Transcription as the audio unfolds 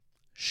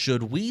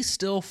Should we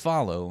still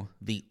follow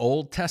the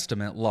Old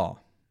Testament law?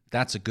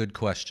 That's a good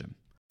question.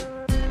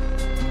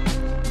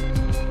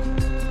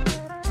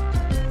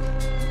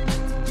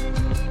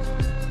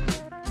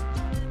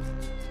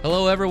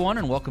 Hello, everyone,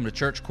 and welcome to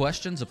Church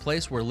Questions, a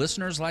place where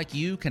listeners like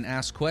you can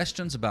ask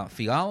questions about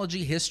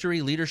theology,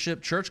 history,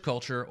 leadership, church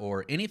culture,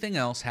 or anything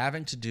else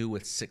having to do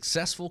with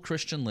successful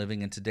Christian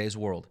living in today's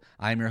world.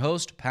 I am your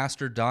host,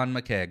 Pastor Don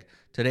McKeag.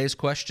 Today's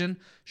question,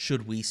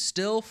 should we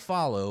still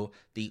follow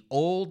the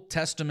Old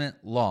Testament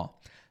law?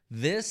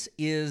 This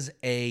is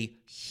a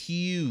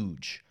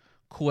huge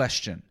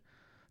question.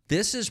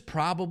 This is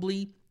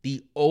probably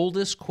the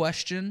oldest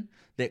question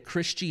that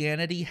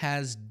Christianity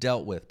has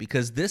dealt with,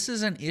 because this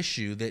is an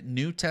issue that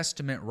New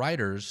Testament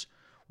writers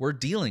were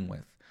dealing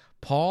with.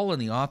 Paul,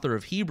 and the author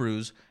of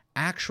Hebrews,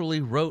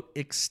 actually wrote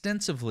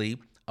extensively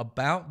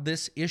about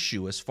this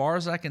issue. As far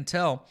as I can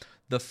tell,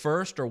 the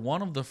first or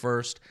one of the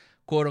first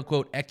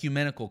quote-unquote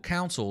ecumenical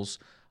councils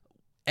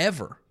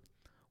ever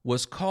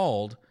was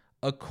called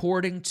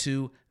according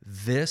to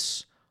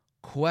this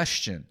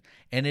question.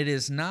 And it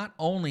is not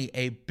only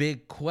a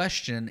big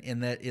question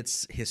in that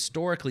it's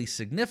historically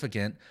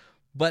significant,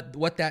 but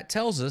what that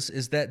tells us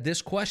is that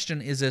this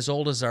question is as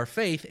old as our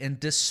faith, and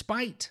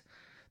despite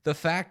the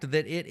fact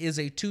that it is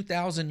a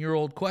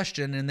 2,000-year-old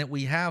question and that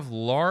we have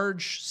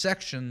large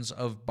sections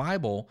of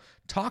Bible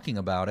talking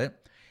about it,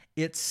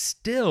 it's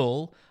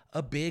still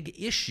a big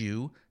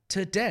issue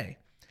today.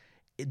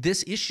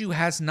 This issue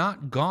has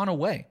not gone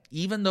away.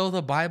 Even though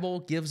the Bible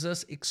gives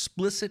us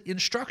explicit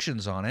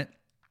instructions on it,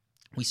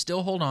 we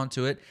still hold on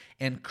to it,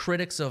 and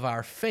critics of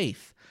our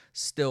faith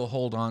still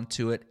hold on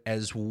to it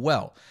as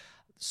well.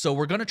 So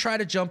we're going to try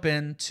to jump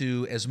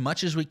into as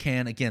much as we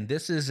can. Again,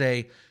 this is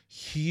a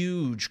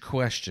huge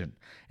question,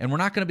 and we're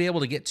not going to be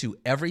able to get to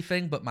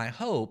everything, but my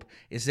hope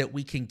is that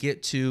we can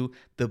get to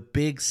the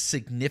big,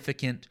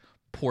 significant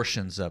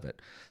portions of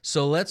it.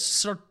 So let's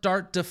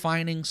start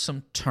defining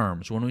some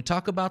terms. When we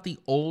talk about the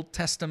Old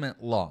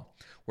Testament law,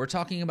 we're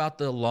talking about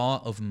the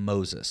law of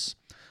Moses.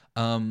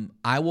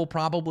 I will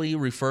probably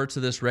refer to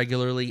this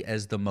regularly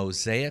as the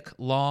Mosaic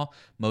Law.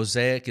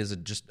 Mosaic is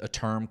just a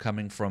term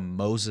coming from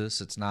Moses.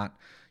 It's not,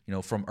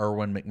 from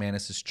Erwin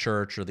McManus's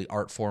church or the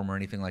art form or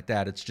anything like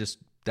that. It's just,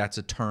 that's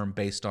a term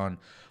based on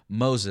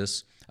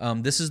Moses.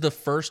 This is the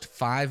first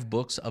 5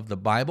 books of the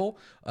Bible,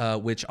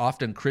 which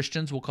often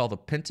Christians will call the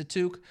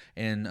Pentateuch,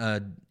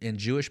 and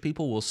Jewish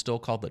people will still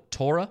call the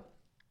Torah.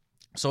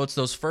 So it's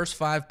those first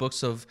 5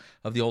 books of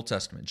the Old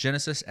Testament: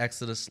 Genesis,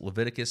 Exodus,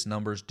 Leviticus,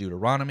 Numbers,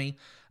 Deuteronomy.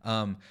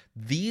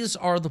 These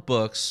are the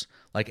books,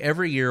 like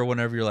every year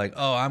whenever you're like,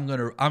 oh, I'm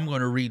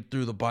gonna read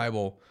through the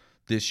Bible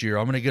this year.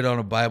 I'm going to get on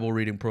a Bible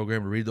reading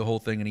program to read the whole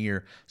thing in a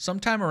year.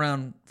 Sometime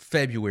around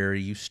February,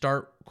 you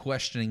start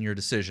questioning your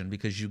decision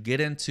because you get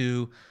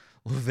into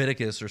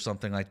Leviticus or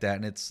something like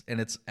that, and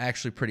it's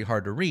actually pretty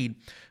hard to read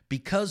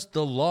because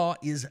the law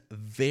is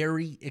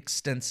very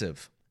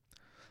extensive.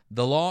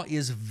 The law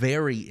is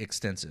very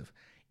extensive.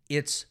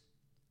 It's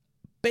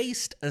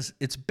based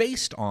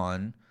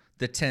on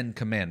the 10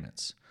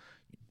 Commandments.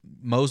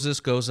 Moses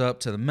goes up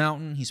to the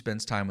mountain. He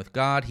spends time with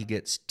God. He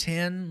gets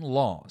 10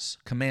 laws,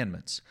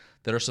 commandments,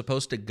 that are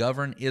supposed to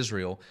govern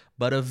Israel.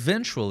 But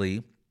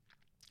eventually,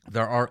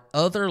 there are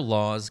other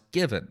laws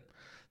given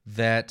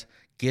that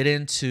get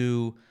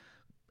into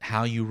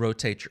how you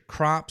rotate your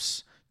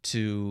crops,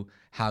 to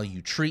how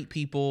you treat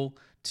people,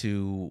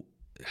 to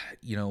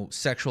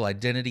sexual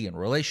identity and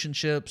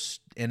relationships,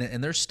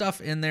 and there's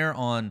stuff in there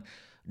on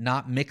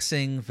not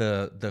mixing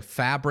the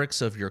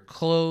fabrics of your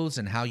clothes,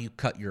 and how you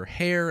cut your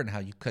hair, and how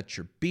you cut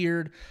your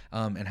beard,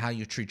 and how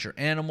you treat your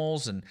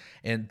animals,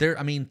 and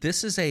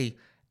this is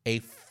a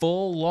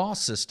full law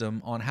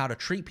system on how to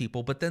treat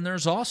people. But then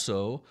there's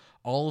also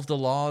all of the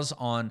laws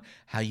on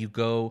how you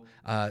go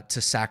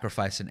to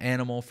sacrifice an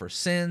animal for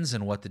sins,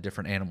 and what the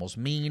different animals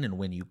mean, and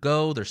when you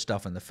go. There's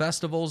stuff in the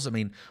festivals.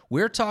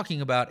 We're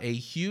talking about a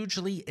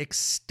hugely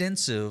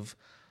extensive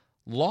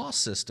law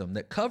system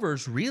that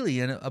covers really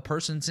a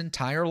person's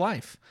entire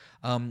life.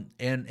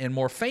 And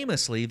more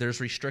famously, there's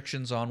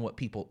restrictions on what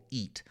people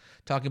eat.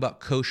 Talking about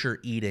kosher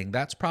eating,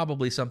 that's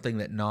probably something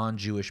that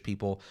non-Jewish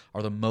people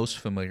are the most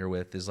familiar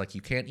with, is like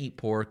you can't eat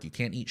pork, you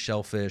can't eat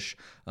shellfish,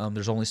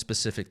 there's only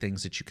specific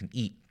things that you can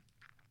eat,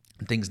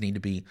 and things need to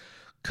be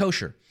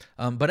kosher.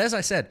 But as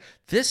I said,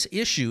 this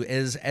issue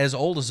is as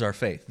old as our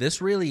faith.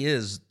 This really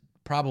is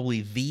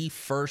probably the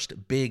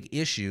first big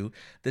issue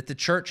that the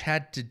church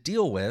had to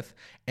deal with,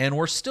 and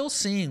we're still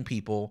seeing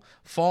people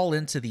fall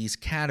into these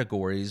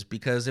categories,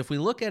 because if we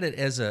look at it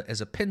as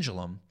a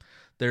pendulum,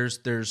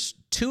 there's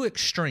 2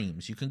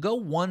 extremes. You can go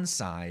one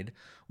side,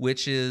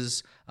 which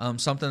is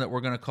something that we're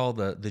going to call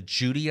the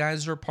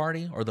Judaizer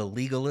party, or the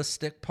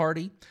legalistic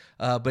party.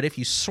 But if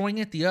you swing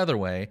it the other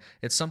way,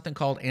 it's something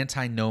called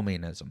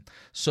antinomianism.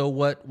 So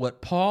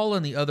what Paul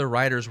and the other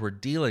writers were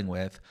dealing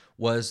with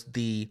was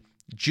the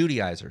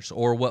Judaizers,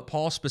 or what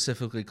Paul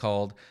specifically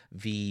called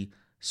the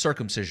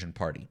circumcision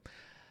party.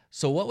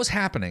 So what was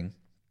happening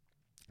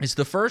is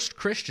the first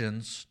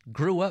Christians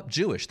grew up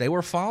Jewish. They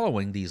were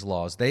following these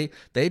laws. They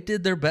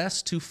did their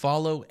best to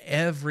follow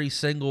every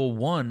single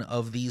one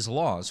of these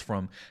laws,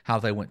 from how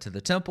they went to the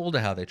temple to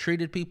how they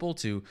treated people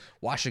to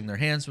washing their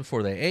hands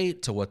before they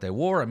ate to what they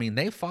wore. I mean,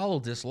 they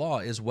followed this law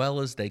as well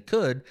as they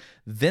could.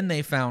 Then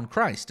they found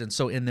Christ. And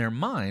so in their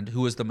mind,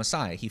 who is the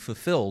Messiah? He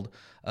fulfilled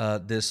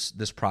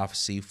this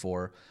prophecy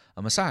for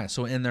a Messiah.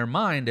 So in their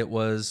mind, it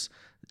was,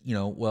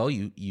 well,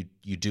 you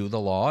do the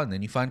law and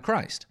then you find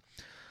Christ.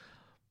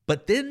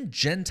 But then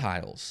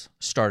Gentiles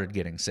started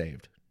getting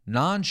saved.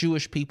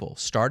 Non-Jewish people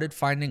started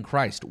finding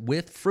Christ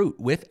with fruit,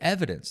 with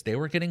evidence. They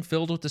were getting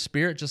filled with the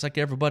Spirit just like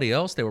everybody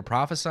else. They were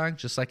prophesying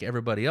just like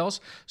everybody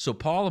else. So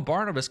Paul and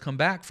Barnabas come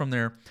back from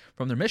their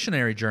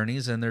missionary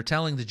journeys, and they're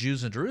telling the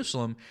Jews in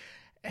Jerusalem,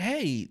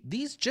 hey,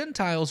 these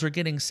Gentiles are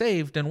getting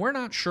saved, and we're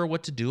not sure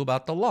what to do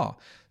about the law.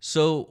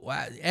 So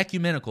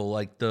ecumenical,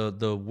 like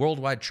the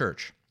worldwide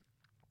church.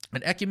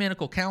 An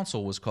ecumenical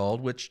council was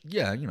called, which,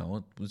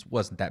 it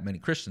wasn't that many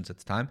Christians at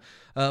the time,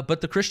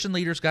 but the Christian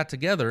leaders got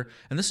together,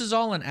 and this is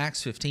all in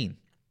Acts 15.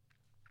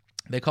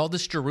 They called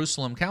this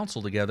Jerusalem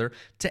council together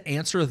to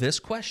answer this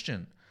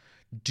question: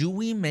 do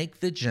we make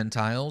the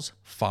Gentiles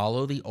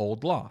follow the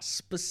old law?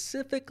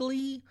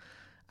 Specifically,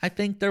 I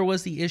think there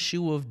was the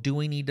issue of, do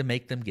we need to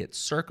make them get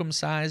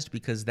circumcised,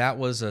 because that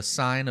was a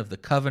sign of the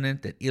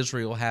covenant that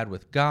Israel had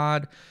with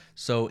God.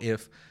 So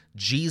if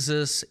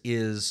Jesus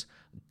is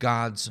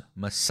God's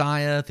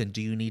Messiah, then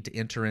do you need to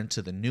enter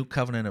into the new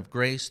covenant of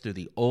grace through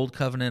the old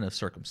covenant of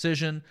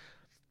circumcision?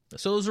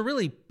 So it was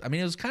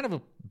it was kind of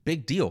a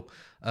big deal,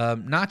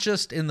 not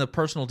just in the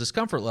personal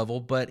discomfort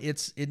level, but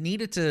it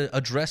needed to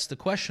address the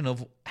question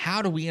of,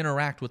 how do we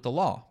interact with the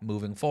law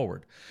moving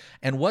forward?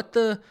 And what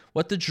the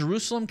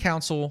Jerusalem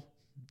Council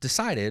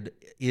decided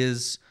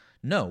is,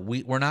 no,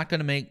 we're not going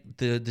to make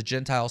the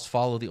Gentiles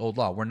follow the old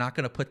law. We're not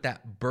going to put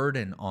that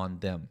burden on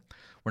them.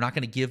 We're not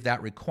going to give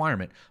that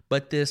requirement.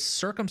 But this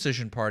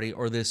circumcision party,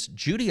 or this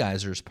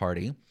Judaizers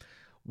party,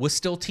 was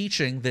still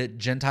teaching that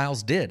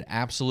Gentiles did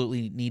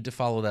absolutely need to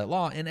follow that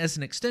law. And as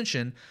an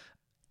extension,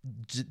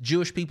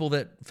 Jewish people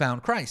that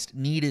found Christ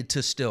needed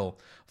to still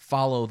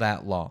follow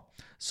that law.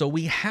 So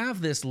we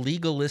have this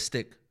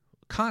legalistic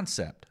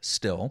concept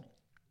still.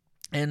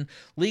 And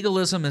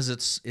legalism is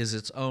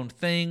its own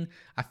thing.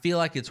 I feel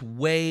like it's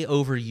way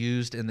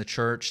overused in the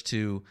church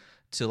to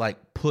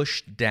like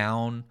push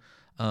down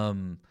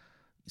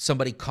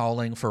somebody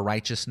calling for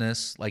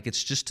righteousness. Like,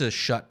 it's just to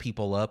shut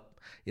people up.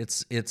 I'm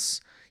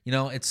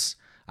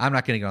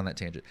not going to get on that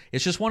tangent.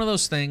 It's just one of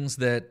those things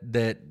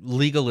that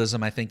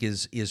legalism, I think,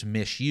 is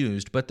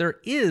misused. But there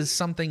is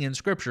something in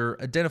Scripture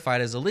identified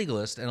as a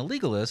legalist, and a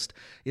legalist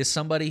is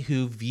somebody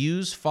who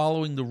views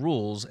following the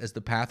rules as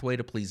the pathway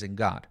to pleasing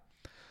God.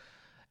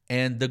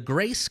 And the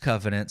grace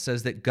covenant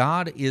says that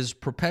God is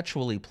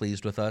perpetually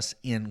pleased with us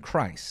in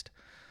Christ.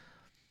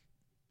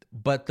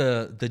 But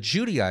the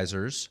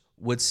Judaizers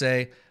would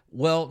say,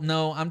 well,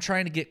 no, I'm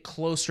trying to get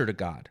closer to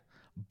God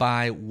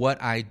by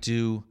what I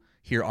do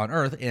here on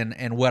earth,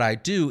 and what I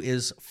do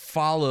is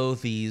follow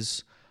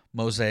these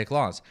Mosaic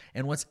laws.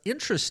 And what's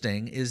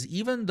interesting is,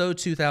 even though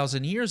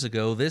 2,000 years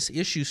ago this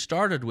issue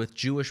started with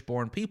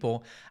Jewish-born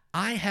people,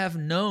 I have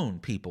known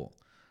people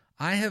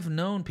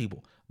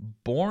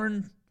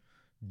born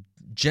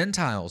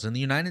Gentiles in the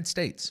United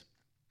States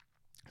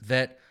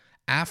that,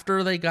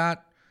 after they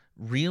got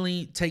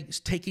really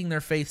taking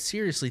their faith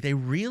seriously, they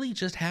really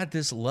just had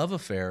this love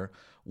affair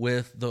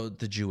with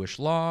the Jewish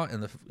law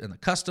and the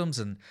customs,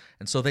 and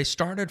so they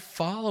started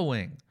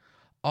following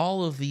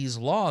all of these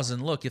laws.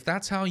 And look, if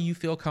that's how you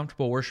feel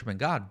comfortable worshiping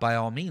God, by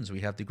all means,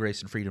 we have the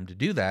grace and freedom to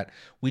do that.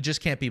 We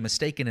just can't be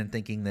mistaken in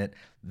thinking that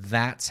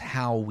that's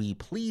how we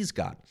please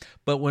God.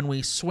 But when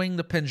we swing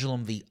the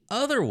pendulum the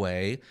other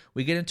way,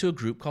 we get into a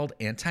group called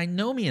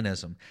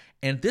antinomianism.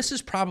 And this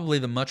is probably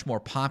the much more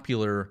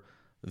popular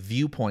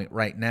viewpoint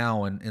right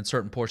now in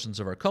certain portions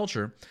of our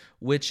culture,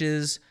 which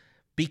is,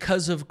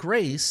 because of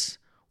grace,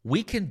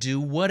 we can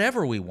do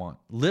whatever we want.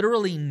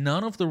 Literally,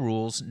 none of the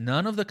rules,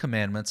 none of the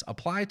commandments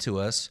apply to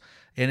us,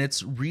 and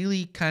it's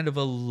really kind of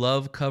a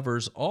love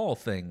covers all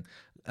thing,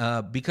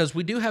 because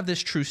we do have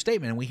this true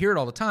statement, and we hear it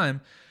all the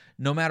time: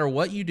 no matter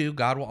what you do,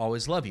 God will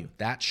always love you.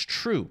 That's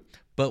true.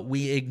 But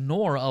we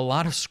ignore a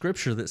lot of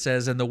Scripture that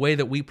says, and the way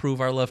that we prove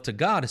our love to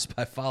God is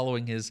by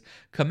following His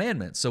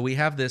commandments. So we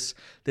have this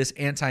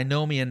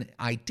antinomian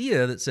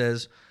idea that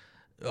says,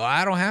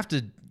 I don't have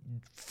to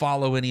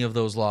follow any of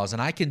those laws,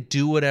 and I can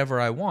do whatever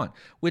I want,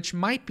 which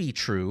might be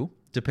true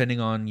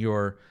depending on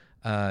your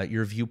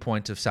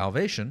viewpoint of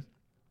salvation.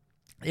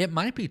 It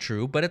might be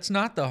true, but it's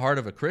not the heart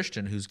of a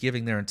Christian who's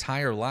giving their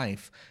entire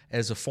life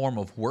as a form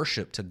of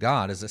worship to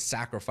God, as a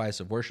sacrifice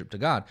of worship to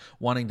God,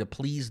 wanting to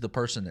please the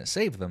person that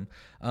saved them.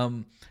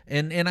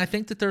 And I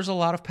think that there's a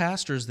lot of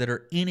pastors that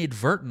are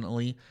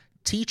inadvertently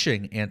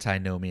teaching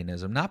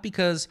antinomianism, not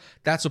because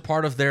that's a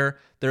part of their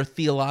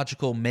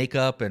theological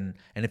makeup, and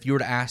if you were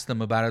to ask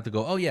them about it, they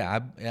go, oh yeah,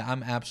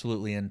 I'm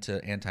absolutely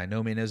into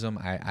antinomianism.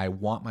 I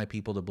want my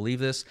people to believe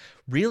this.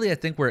 Really, I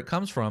think where it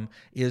comes from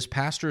is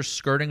pastors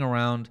skirting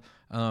around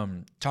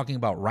talking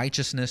about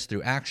righteousness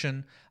through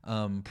action,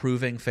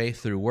 proving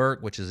faith through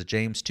work, which is a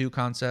James 2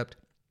 concept,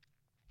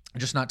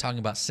 just not talking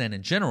about sin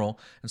in general.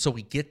 And so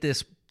we get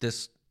this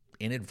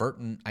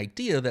inadvertent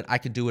idea that I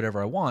can do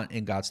whatever I want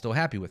and God's still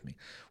happy with me,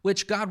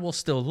 which God will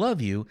still love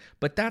you,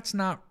 but that's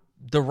not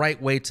the right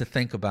way to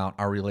think about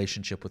our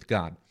relationship with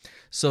God.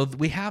 So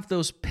we have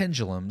those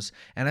pendulums,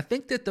 and I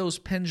think that those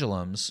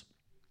pendulums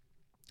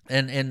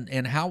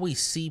and how we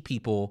see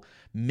people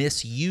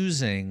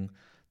misusing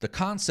the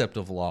concept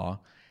of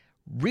law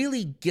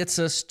really gets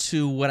us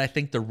to what I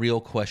think the real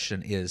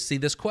question is. See,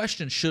 this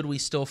question, should we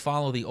still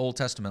follow the Old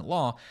Testament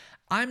law?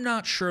 I'm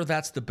not sure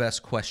that's the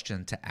best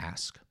question to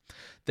ask.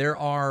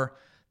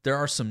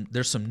 There's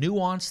some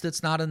nuance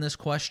that's not in this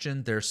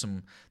question. There's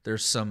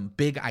some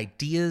big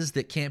ideas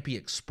that can't be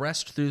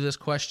expressed through this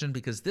question,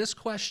 because this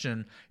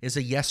question is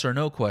a yes or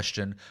no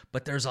question,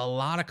 but there's a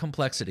lot of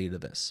complexity to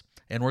this.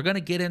 And we're going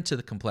to get into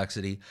the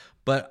complexity,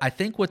 but I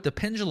think what the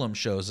pendulum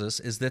shows us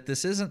is that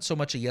this isn't so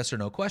much a yes or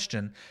no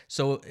question.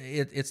 So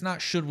it's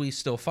not, should we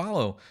still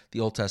follow the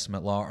Old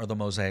Testament law or the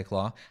Mosaic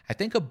law? I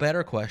think a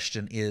better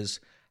question is,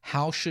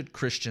 how should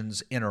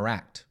Christians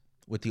interact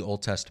with the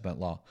Old Testament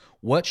law?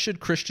 What should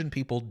Christian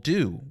people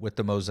do with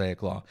the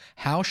Mosaic law?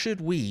 How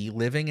should we,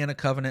 living in a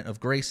covenant of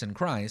grace in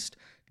Christ,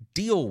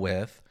 deal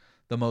with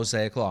the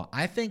Mosaic law?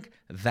 I think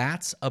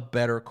that's a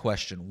better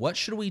question. What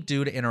should we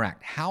do to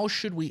interact? How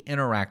should we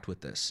interact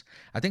with this?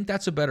 I think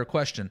that's a better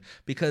question,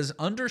 because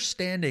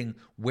understanding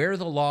where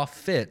the law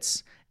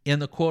fits in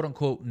the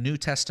quote-unquote New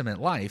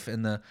Testament life,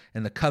 in the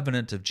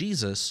covenant of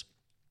Jesus,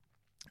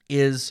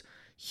 is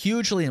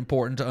hugely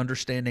important to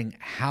understanding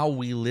how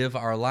we live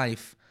our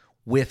life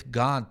with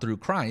God through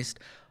Christ.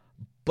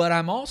 But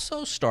I'm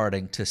also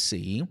starting to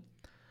see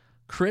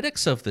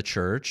critics of the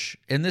church,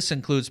 and this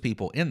includes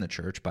people in the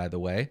church, by the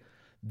way,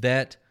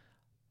 that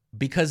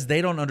because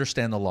they don't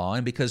understand the law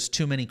and because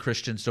too many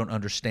Christians don't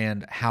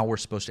understand how we're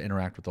supposed to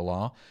interact with the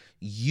law,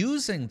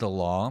 using the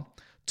law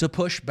to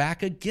push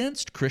back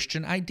against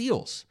Christian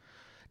ideals.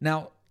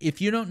 Now,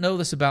 if you don't know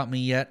this about me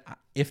yet,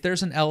 if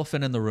there's an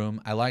elephant in the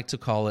room, I like to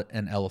call it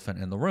an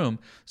elephant in the room.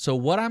 So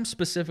what I'm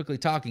specifically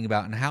talking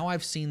about and how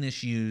I've seen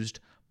this used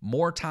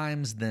more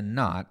times than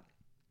not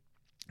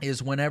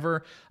is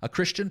whenever a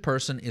Christian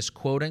person is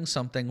quoting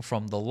something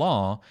from the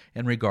law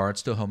in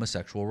regards to a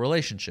homosexual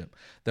relationship.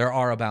 There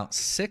are about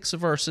 6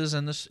 verses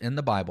in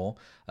the Bible,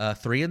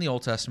 3 in the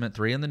Old Testament,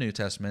 3 in the New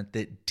Testament,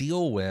 that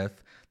deal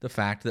with the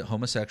fact that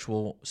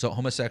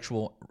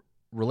homosexual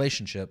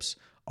relationships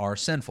are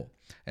sinful,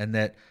 and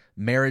that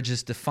marriage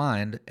is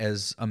defined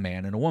as a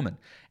man and a woman.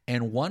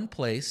 And one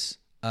place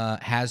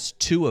has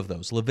 2 of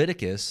those.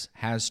 Leviticus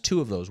has 2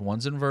 of those.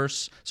 One's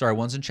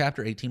in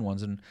chapter 18,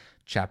 one's in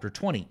chapter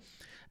 20.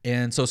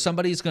 And so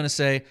somebody's going to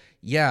say,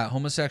 yeah,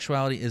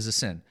 homosexuality is a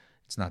sin.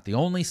 It's not the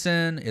only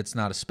sin, it's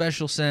not a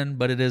special sin,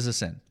 but it is a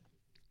sin.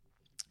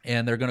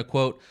 And they're going to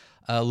quote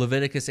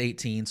Leviticus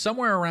 18,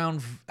 somewhere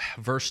around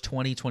verse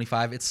 20,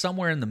 25. It's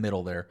somewhere in the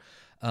middle there.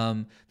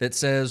 That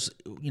says,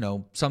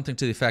 something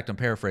to the effect, I'm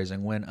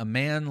paraphrasing, when a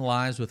man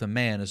lies with a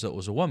man as though it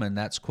was a woman,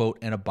 that's, quote,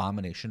 an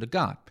abomination to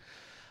God.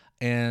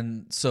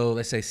 And so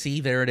they say,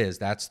 see, there it is.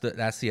 That's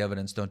the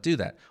evidence. Don't do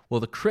that.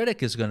 Well, the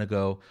critic is going to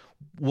go,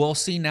 well,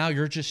 see, now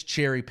you're just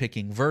cherry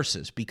picking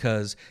verses,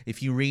 because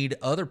if you read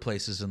other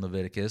places in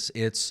Leviticus,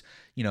 it's,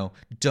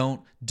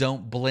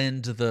 don't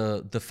blend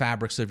the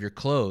fabrics of your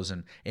clothes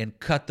and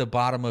cut the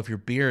bottom of your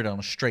beard on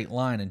a straight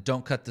line, and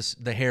don't cut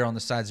the hair on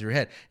the sides of your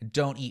head, and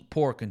don't eat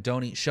pork and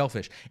don't eat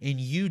shellfish. And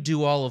you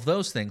do all of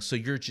those things, so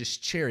you're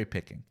just cherry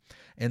picking.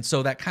 And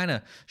so that kind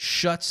of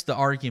shuts the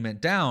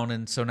argument down.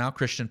 And so now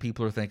Christian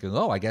people are thinking,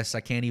 oh, I guess I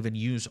can't even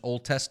use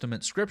Old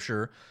Testament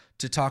scripture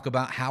to talk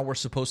about how we're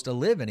supposed to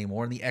live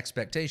anymore and the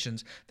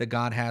expectations that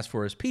God has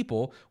for his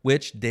people,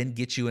 which then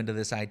gets you into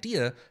this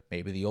idea,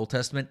 maybe the Old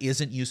Testament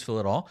isn't useful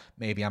at all.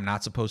 Maybe I'm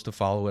not supposed to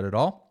follow it at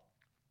all.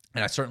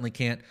 And I certainly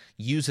can't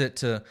use it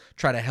to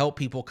try to help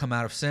people come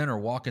out of sin or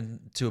walk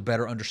into a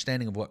better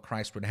understanding of what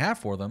Christ would have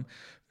for them,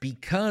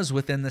 because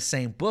within the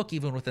same book,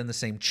 even within the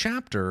same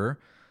chapter,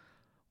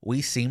 we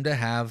seem to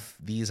have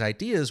these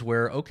ideas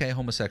where, okay,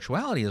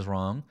 homosexuality is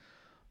wrong,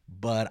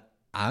 but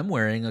I'm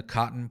wearing a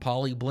cotton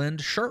poly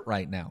blend shirt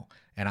right now,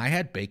 and I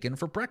had bacon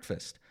for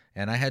breakfast,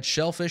 and I had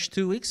shellfish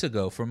 2 weeks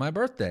ago for my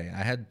birthday.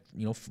 I had,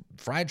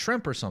 fried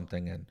shrimp or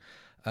something,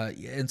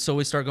 and so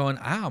we start going,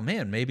 oh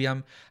man, maybe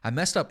I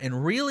messed up.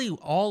 And really,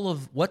 all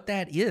of what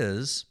that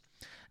is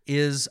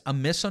a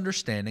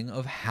misunderstanding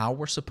of how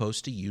we're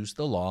supposed to use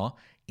the law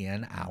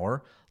in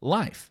our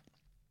life.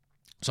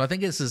 So I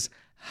think this is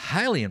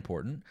highly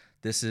important.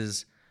 This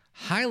is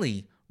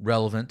highly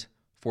relevant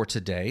for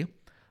today.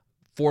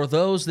 For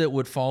those that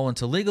would fall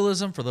into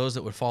legalism, for those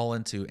that would fall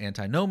into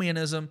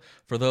antinomianism,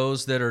 for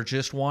those that are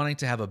just wanting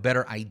to have a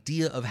better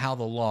idea of how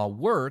the law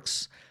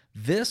works,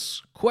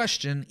 This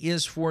question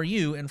is for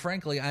you, and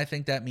frankly, I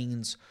think that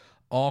means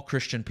all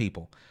Christian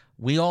people.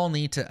 We all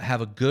need to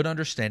have a good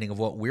understanding of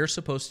what we're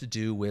supposed to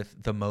do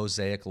with the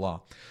Mosaic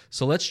Law.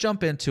 So let's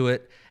jump into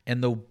it,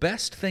 and the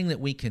best thing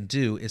that we can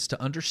do is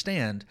to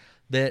understand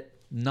that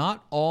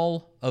not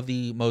all of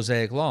the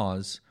Mosaic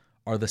laws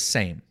are the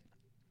same.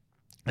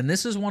 And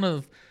this is one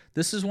of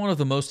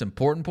the most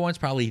important points,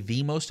 probably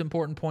the most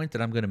important point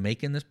that I'm going to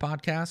make in this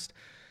podcast,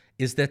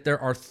 is that there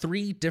are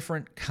three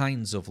different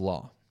kinds of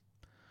law.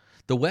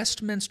 The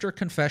Westminster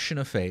Confession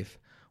of Faith,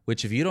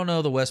 which if you don't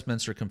know the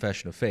Westminster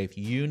Confession of Faith,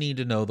 you need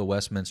to know the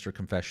Westminster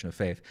Confession of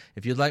Faith.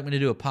 If you'd like me to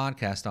do a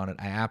podcast on it,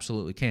 I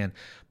absolutely can.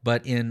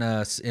 But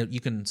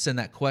you can send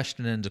that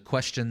question into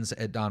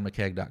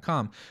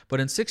questions@donmckegg.com. But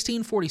in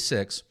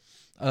 1646,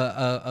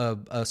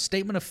 a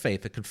statement of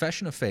faith, a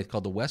confession of faith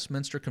called the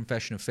Westminster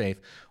Confession of Faith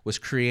was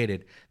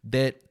created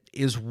that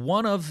is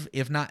one of,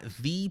 if not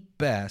the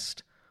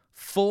best,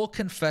 full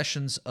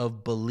confessions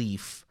of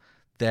belief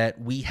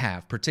that we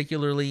have,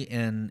 particularly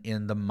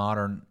in the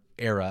modern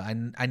era.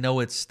 I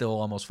know it's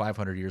still almost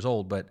 500 years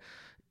old, but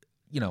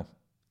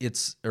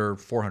it's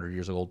 400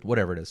 years old,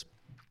 whatever it is.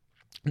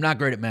 I'm not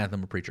great at math.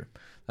 I'm a preacher.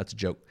 That's a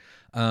joke.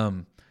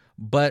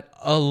 But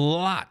a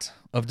lot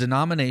of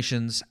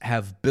denominations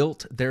have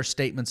built their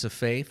statements of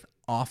faith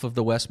off of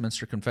the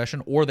Westminster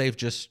Confession, or they've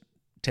just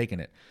taken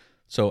it.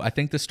 So I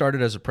think this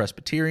started as a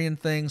Presbyterian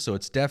thing, so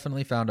it's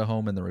definitely found a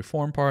home in the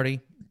Reformed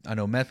Party. I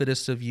know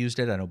Methodists have used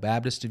it. I know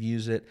Baptists have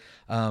used it.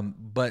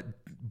 But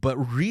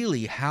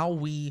really how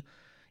we,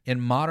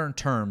 in modern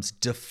terms,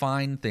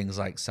 define things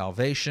like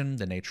salvation,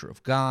 the nature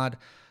of God,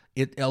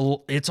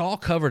 it's all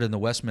covered in the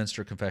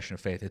Westminster Confession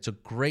of Faith. It's a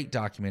great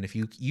document. If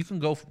you can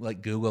go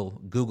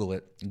Google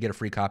it and get a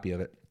free copy of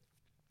it.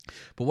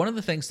 But one of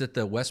the things that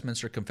the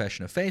Westminster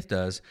Confession of Faith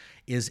does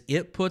is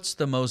it puts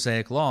the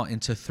Mosaic Law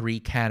into three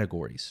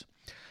categories.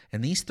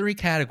 And these three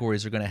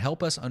categories are going to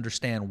help us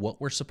understand what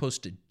we're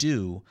supposed to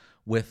do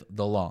with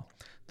the law.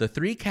 The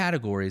three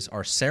categories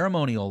are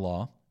ceremonial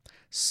law,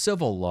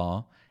 civil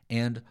law,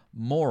 and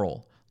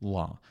moral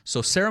law.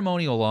 So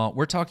ceremonial law,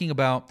 we're talking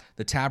about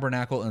the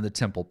tabernacle and the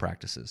temple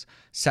practices,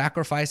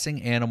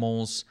 sacrificing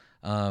animals,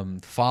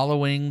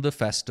 following the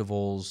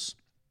festivals,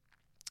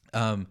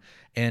 and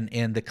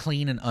the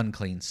clean and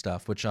unclean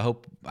stuff, which I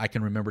hope I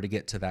can remember to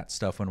get to that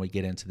stuff when we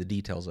get into the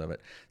details of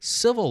it.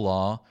 Civil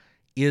law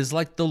is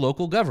like the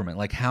local government,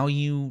 like how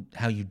you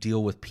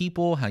deal with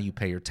people, how you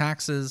pay your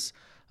taxes.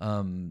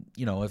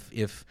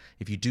 If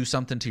you do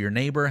something to your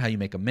neighbor, how you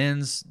make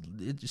amends.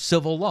 It's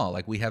civil law,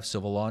 like we have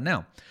civil law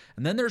now.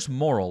 And then there's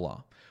moral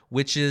law,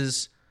 which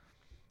is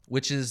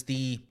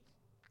the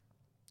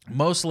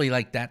mostly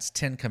like that's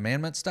 10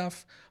 Commandment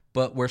stuff.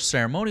 But where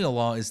ceremonial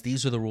law is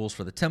these are the rules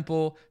for the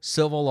temple,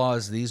 civil law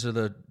is these are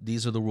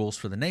the rules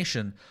for the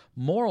nation.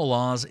 Moral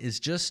laws is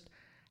just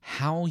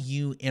how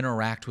you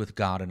interact with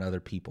God and other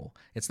people.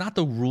 It's not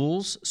the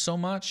rules so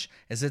much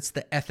as it's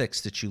the ethics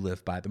that you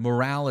live by, the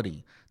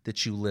morality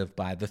that you live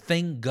by, the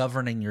thing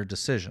governing your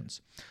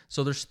decisions.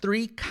 So there's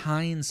three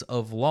kinds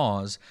of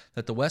laws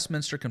that the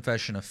Westminster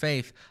Confession of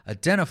Faith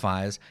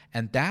identifies,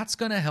 and that's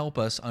going to help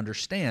us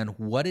understand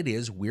what it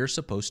is we're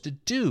supposed to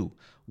do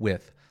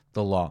with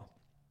the law.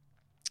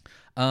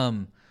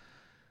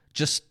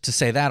 Just to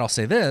say that, I'll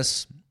say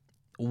this.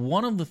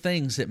 One of the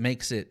things that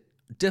makes it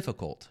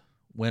difficult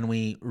when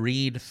we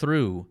read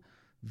through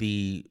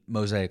the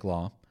Mosaic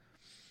Law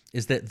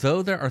is that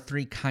though there are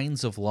three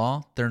kinds of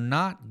law, they're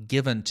not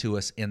given to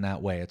us in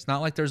that way. It's not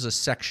like there's a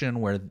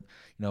section where,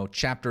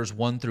 chapters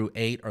 1 through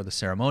 8 are the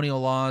ceremonial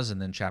laws, and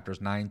then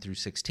chapters 9 through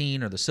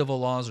 16 are the civil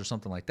laws or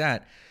something like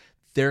that.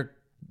 They're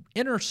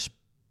interspersed.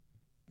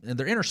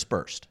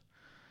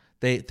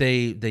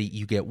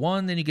 You get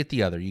one, then you get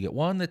the other. You get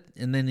one,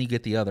 and then you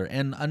get the other.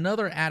 And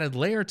another added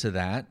layer to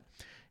that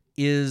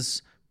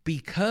is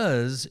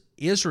because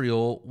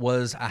Israel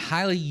was a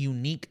highly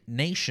unique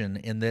nation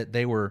in that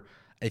they were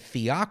a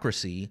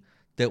theocracy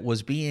that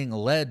was being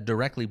led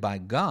directly by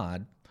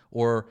God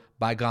or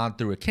by God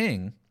through a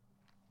king,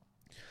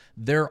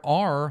 there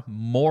are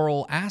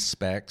moral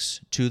aspects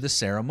to the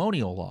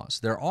ceremonial laws.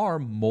 There are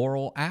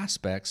moral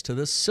aspects to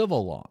the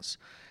civil laws.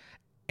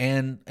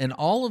 And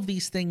all of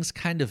these things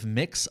kind of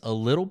mix a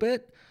little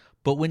bit,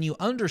 but when you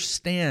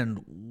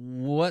understand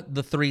what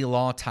the three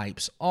law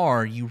types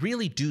are, you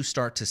really do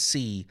start to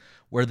see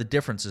where the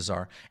differences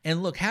are.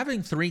 And look,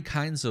 having three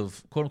kinds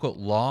of quote-unquote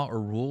law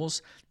or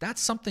rules,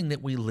 that's something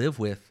that we live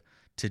with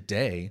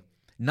today.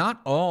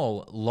 Not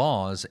all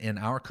laws in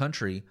our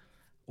country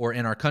or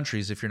in our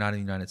countries, if you're not in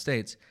the United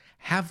States,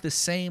 have the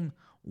same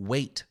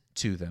weight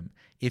to them.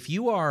 If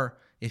you are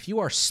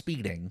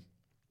speeding,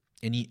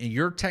 and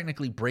you're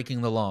technically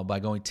breaking the law by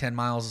going 10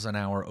 miles an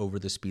hour over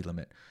the speed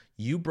limit,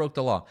 you broke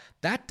the law.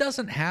 That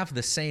doesn't have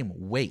the same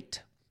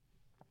weight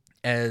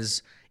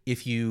as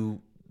if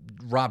you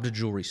robbed a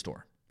jewelry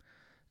store.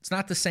 It's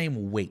not the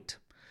same weight.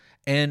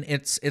 And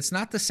it's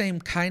not the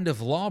same kind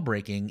of law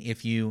breaking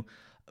if you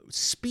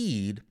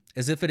speed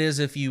as if it is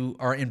if you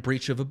are in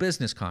breach of a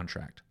business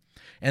contract.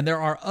 And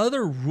there are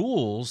other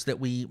rules that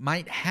we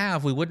might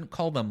have. We wouldn't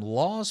call them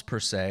laws per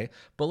se,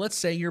 but let's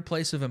say your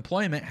place of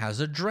employment has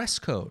a dress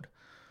code.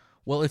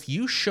 Well, if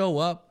you show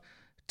up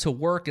to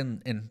work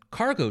in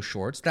cargo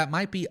shorts, that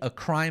might be a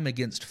crime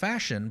against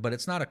fashion, but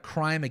it's not a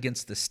crime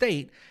against the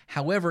state.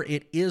 However,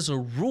 it is a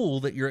rule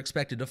that you're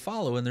expected to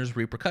follow, and there's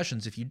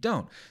repercussions if you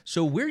don't.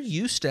 So we're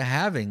used to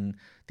having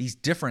these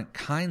different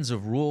kinds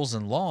of rules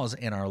and laws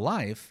in our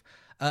life,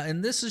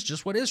 and this is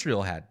just what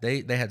Israel had.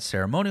 They had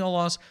ceremonial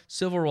laws,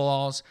 civil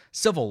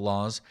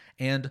laws,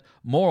 and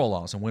moral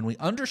laws. And when we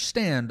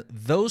understand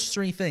those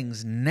three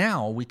things,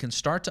 now we can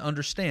start to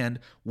understand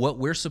what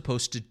we're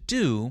supposed to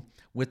do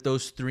with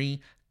those three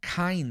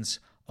kinds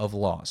of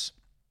laws.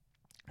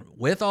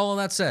 With all of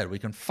that said, we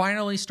can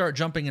finally start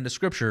jumping into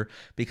Scripture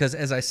because,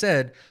 as I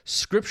said,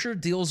 Scripture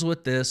deals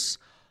with this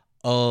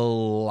a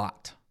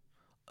lot.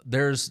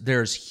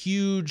 There's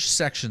huge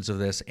sections of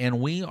this, and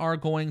we are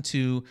going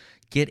to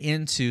get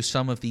into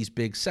some of these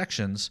big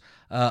sections.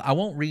 I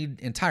won't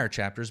read entire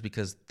chapters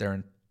because they're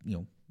in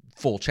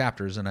full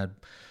chapters, and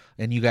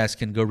you guys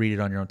can go read it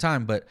on your own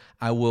time. But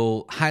I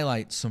will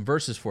highlight some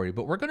verses for you.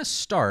 But we're going to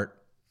start.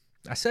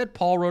 I said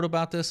Paul wrote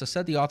about this. I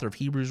said the author of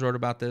Hebrews wrote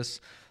about this.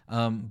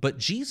 But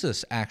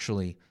Jesus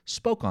actually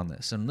spoke on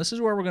this. And this is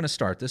where we're going to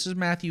start. This is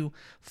Matthew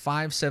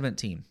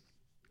 5:17.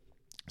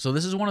 So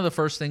this is one of the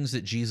first things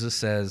that Jesus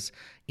says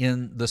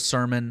in the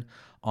Sermon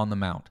on the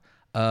Mount.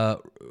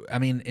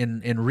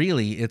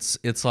 Really,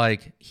 it's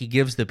like he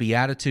gives the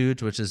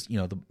Beatitudes, which is,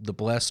 the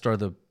blessed are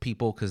the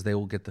people because they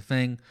will get the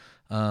thing.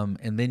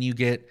 And then you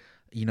get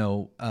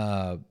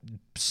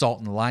salt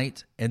and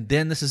light. And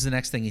then this is the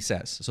next thing he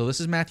says. So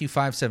this is Matthew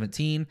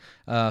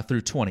 5:17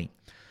 through 20.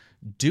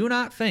 Do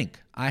not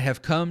think I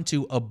have come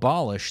to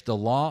abolish the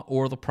law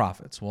or the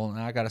prophets. Well,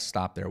 now I got to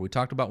stop there. We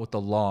talked about what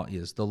the law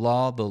is. The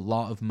law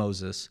of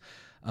Moses,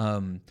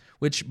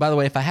 which, by the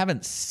way, if I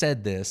haven't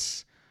said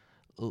this,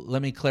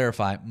 let me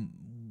clarify.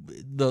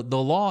 The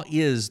law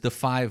is the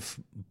 5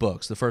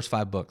 books, the first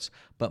 5 books.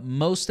 But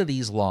most of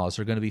these laws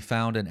are going to be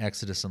found in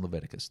Exodus and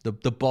Leviticus.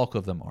 The bulk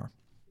of them are.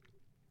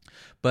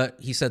 But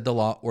he said the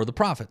law or the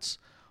prophets.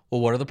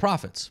 Well, what are the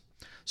prophets?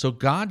 So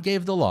God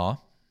gave the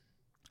law,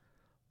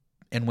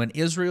 and when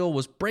Israel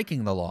was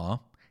breaking the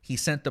law, he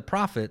sent the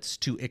prophets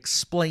to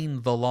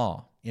explain the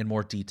law in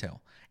more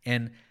detail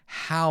and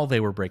how they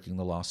were breaking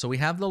the law. So we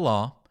have the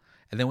law,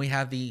 and then we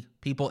have the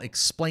people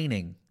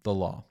explaining the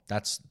law.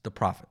 That's the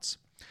prophets.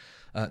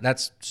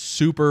 That's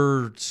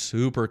super,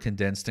 super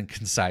condensed and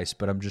concise,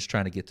 but I'm just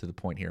trying to get to the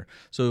point here.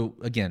 So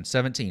again,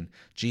 17,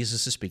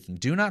 Jesus is speaking.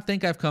 Do not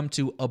think I've come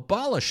to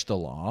abolish the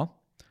law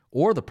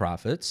or the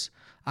prophets.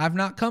 I've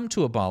not come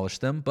to abolish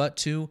them, but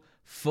to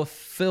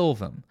fulfill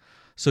them.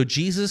 So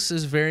Jesus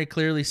is very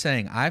clearly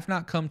saying, I've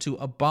not come to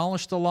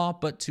abolish the law,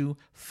 but to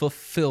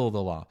fulfill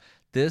the law.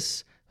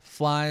 This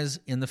flies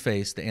in the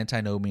face the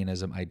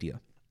antinomianism idea.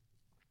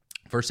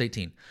 Verse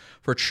 18,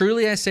 for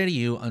truly I say to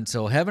you,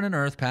 until heaven and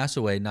earth pass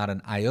away, not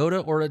an iota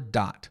or a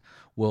dot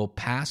will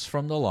pass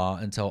from the law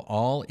until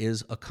all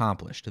is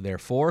accomplished.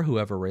 Therefore,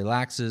 whoever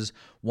relaxes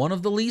one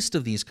of the least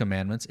of these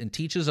commandments and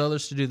teaches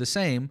others to do the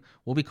same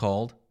will be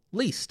called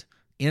least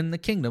in the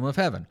kingdom of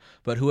heaven.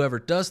 But whoever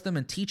does them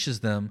and teaches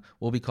them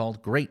will be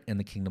called great in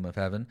the kingdom of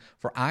heaven.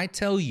 For I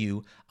tell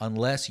you,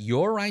 unless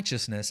your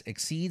righteousness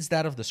exceeds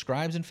that of the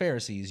scribes and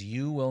Pharisees,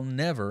 you will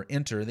never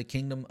enter the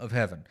kingdom of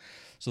heaven.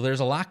 So there's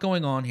a lot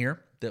going on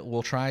here that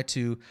we'll try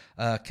to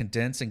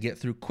condense and get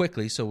through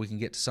quickly so we can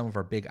get to some of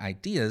our big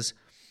ideas.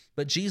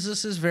 But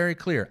Jesus is very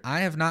clear.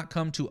 I have not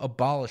come to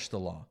abolish the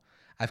law.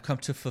 I've come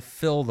to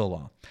fulfill the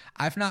law.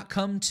 I've not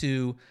come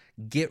to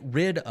get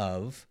rid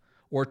of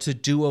or to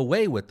do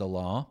away with the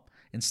law.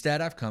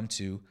 Instead, I've come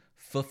to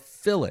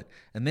fulfill it.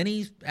 And then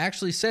he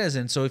actually says,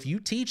 and so if you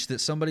teach that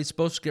somebody's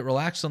supposed to get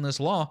relaxed on this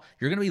law,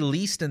 you're going to be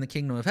least in the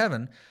kingdom of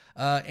heaven,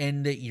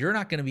 and that you're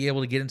not going to be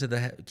able to get into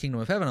the kingdom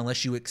of heaven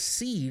unless you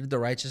exceed the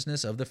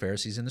righteousness of the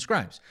Pharisees and the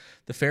scribes.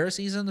 The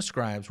Pharisees and the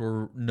scribes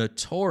were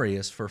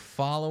notorious for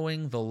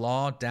following the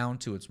law down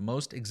to its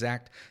most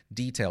exact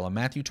detail. In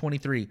Matthew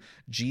 23,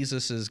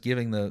 Jesus is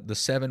giving the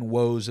 7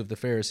 woes of the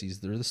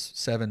Pharisees. There's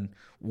 7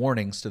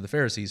 warnings to the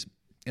Pharisees.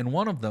 And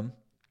one of them,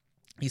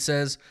 he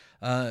says,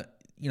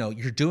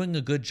 you're doing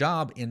a good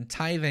job in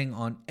tithing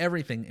on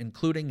everything,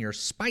 including your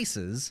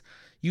spices.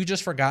 You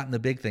just forgotten the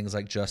big things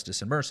like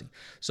justice and mercy.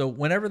 So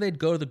whenever they'd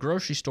go to the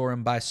grocery store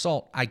and buy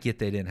salt, I get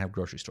they didn't have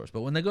grocery stores,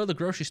 but when they go to the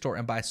grocery store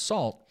and buy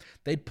salt,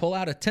 they'd pull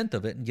out a tenth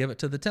of it and give it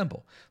to the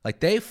temple. Like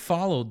they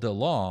followed the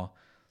law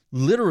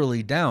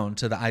literally down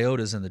to the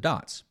iotas and the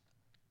dots.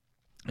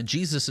 And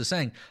Jesus is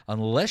saying,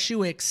 unless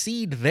you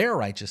exceed their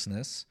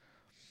righteousness,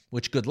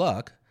 which good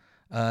luck,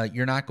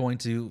 you're not going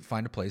to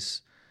find a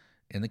place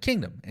in the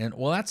kingdom. And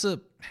well, that's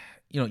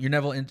you're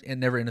never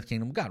in the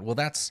kingdom of God. Well,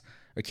 that's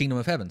a kingdom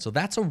of heaven. So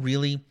that's a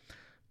really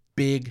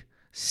big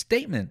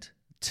statement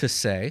to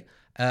say.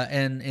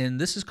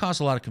 And this has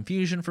caused a lot of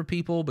confusion for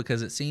people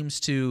because it seems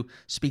to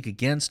speak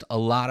against a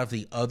lot of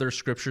the other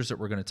scriptures that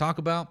we're going to talk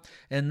about.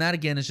 And that,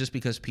 again, is just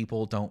because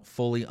people don't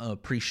fully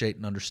appreciate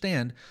and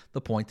understand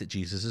the point that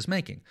Jesus is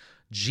making.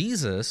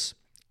 Jesus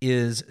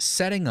is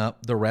setting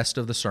up the rest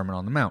of the Sermon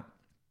on the Mount.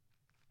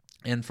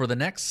 And for the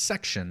next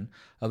section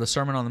of the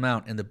Sermon on the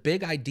Mount, and the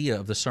big idea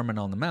of the Sermon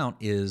on the Mount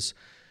is,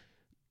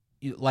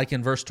 like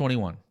in verse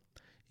 21,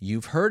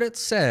 you've heard it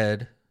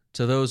said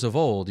to those of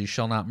old, you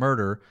shall not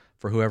murder,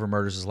 for whoever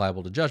murders is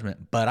liable to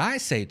judgment. But I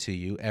say to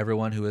you,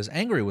 everyone who is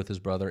angry with his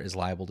brother is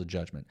liable to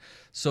judgment.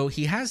 So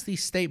he has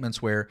these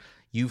statements where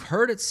you've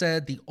heard it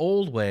said the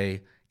old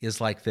way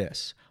is like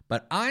this,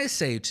 but I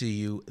say to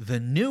you, the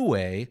new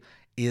way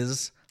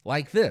is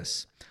like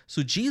this.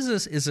 So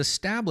Jesus is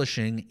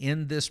establishing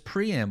in this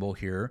preamble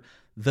here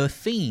the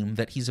theme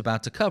that he's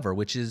about to cover,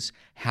 which is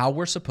how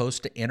we're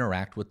supposed to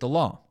interact with the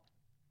law.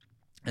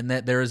 And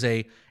that there is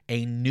a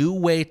new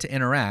way to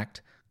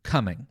interact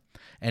coming.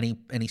 And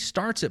he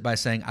starts it by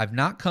saying, I've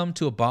not come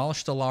to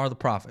abolish the law or the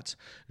prophets.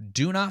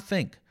 Do not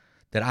think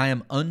that I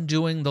am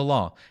undoing the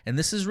law. And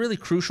this is really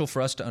crucial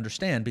for us to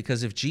understand,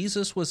 because if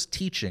Jesus was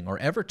teaching or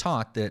ever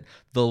taught that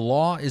the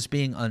law is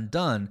being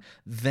undone,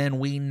 then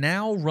we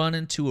now run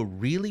into a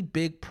really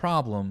big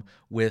problem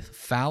with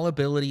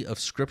fallibility of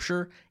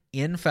Scripture,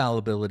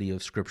 infallibility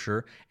of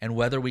Scripture, and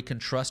whether we can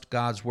trust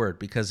God's word.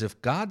 Because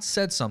if God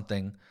said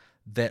something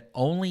that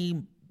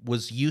only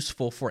was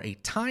useful for a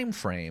time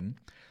frame,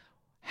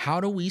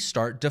 how do we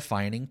start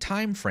defining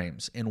time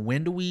frames? And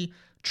when do we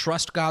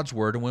trust God's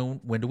word and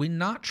when do we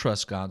not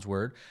trust God's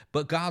word?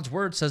 But God's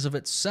word says of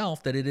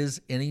itself that it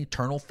is an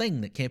eternal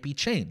thing that can't be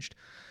changed.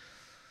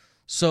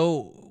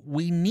 So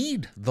we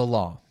need the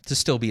law to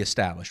still be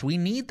established. We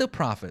need the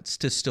prophets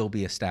to still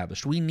be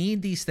established. We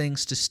need these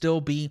things to still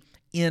be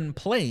in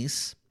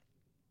place.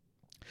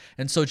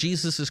 And so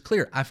Jesus is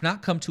clear, I've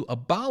not come to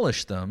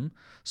abolish them.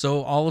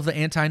 So all of the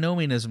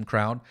antinomianism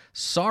crowd,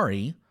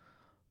 sorry,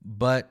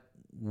 but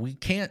we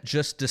can't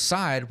just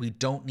decide we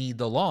don't need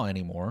the law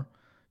anymore.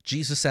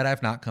 Jesus said,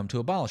 I've not come to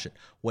abolish it.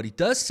 What he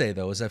does say,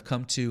 though, is I've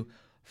come to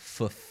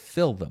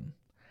fulfill them.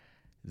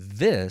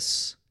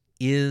 This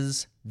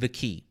is the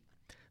key.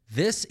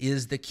 This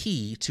is the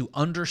key to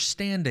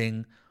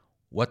understanding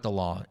what the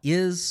law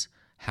is,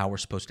 how we're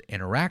supposed to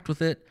interact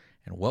with it,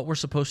 and what we're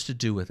supposed to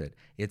do with it.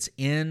 It's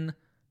in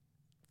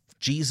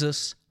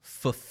Jesus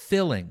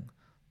fulfilling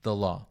the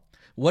law.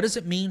 What does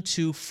it mean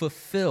to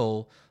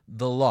fulfill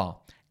the law?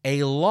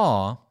 A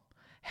law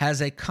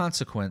has a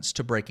consequence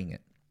to breaking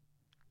it.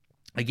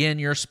 Again,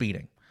 you're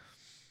speeding.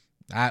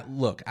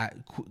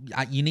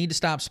 You need to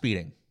stop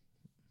speeding.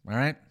 All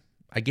right?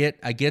 I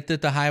get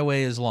that the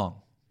highway is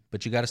long,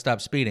 but you got to stop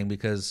speeding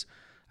because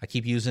I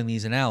keep using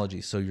these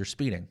analogies. So you're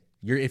speeding.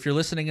 If you're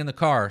listening in the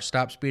car,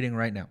 stop speeding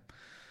right now.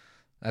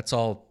 That's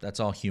all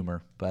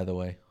humor, by the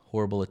way.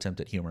 Horrible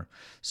attempt at humor.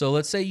 So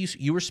let's say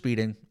you were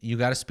speeding, you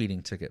got a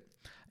speeding ticket,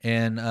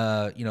 and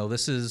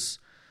this is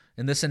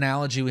in this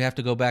analogy we have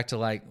to go back to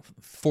like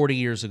 40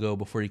 years ago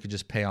before you could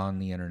just pay on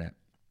the internet.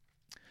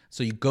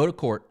 So you go to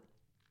court,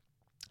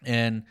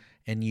 and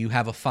you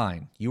have a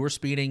fine. You were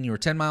speeding. You were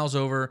 10 miles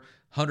over,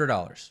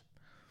 $100.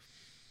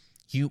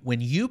 When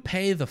you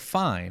pay the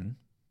fine,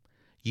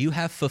 you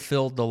have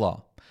fulfilled the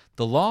law.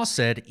 The law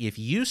said if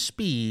you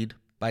speed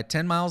by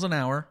 10 miles an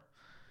hour,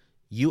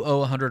 you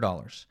owe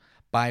 $100.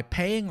 By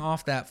paying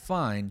off that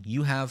fine,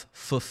 you have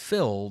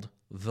fulfilled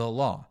the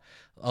law.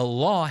 A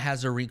law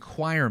has a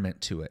requirement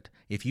to it.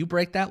 If you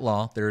break that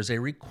law, there is a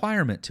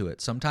requirement to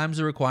it. Sometimes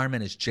the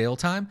requirement is jail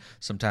time.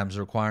 Sometimes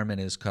the requirement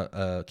is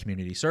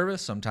community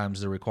service.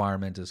 Sometimes the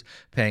requirement is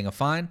paying a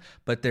fine.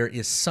 But there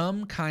is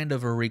some kind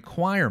of a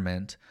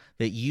requirement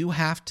that you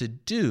have to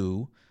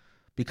do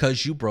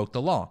because you broke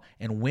the law.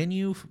 And when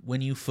you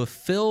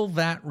fulfill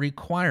that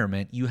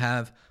requirement, you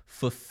have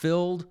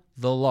fulfilled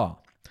the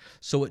law.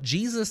 So what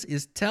Jesus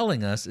is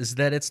telling us is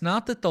that it's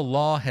not that the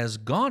law has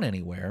gone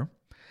anywhere.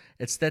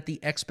 It's that the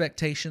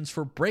expectations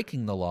for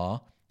breaking the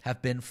law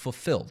have been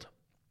fulfilled.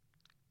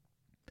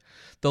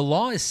 The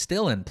law is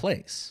still in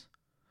place.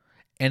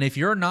 And if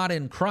you're not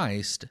in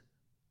Christ,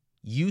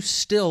 you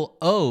still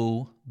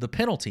owe the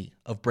penalty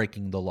of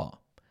breaking the law.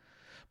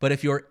 But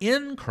if you're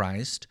in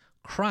Christ,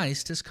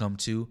 Christ has come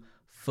to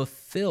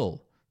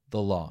fulfill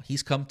the law.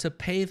 He's come to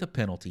pay the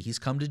penalty. He's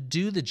come to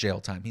do the jail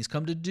time. He's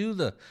come to do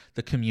the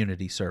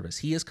community service.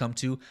 He has come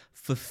to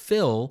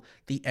fulfill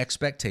the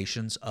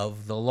expectations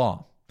of the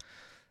law.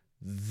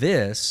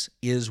 This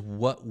is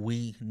what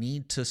we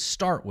need to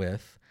start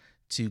with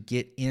to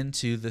get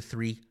into the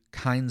three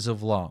kinds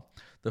of law.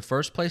 The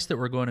first place that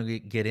we're going to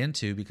get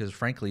into, because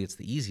frankly it's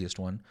the easiest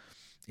one,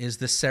 is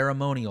the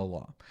ceremonial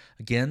law.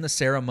 Again, the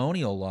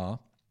ceremonial law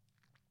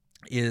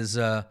is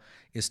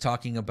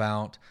talking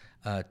about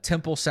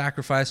temple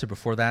sacrifice, or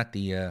before that,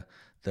 the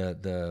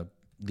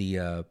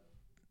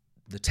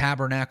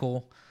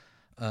tabernacle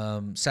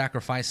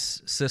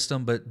sacrifice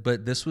system.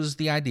 But this was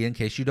the idea, in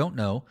case you don't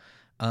know,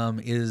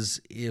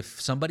 is if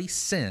somebody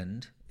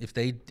sinned, if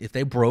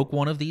they broke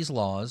one of these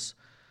laws,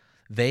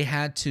 they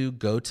had to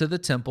go to the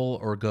temple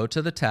or go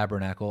to the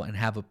tabernacle and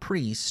have a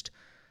priest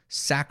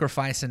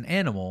sacrifice an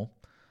animal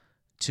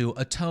to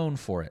atone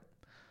for it.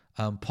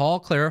 Paul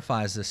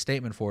clarifies this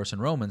statement for us in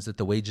Romans that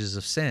the wages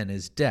of sin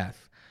is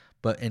death,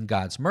 But in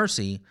God's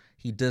mercy,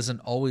 he doesn't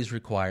always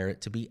require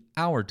it to be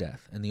our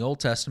death. In the Old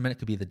Testament, it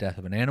could be the death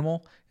of an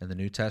animal. In the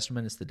New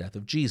Testament, it's the death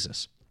of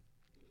Jesus.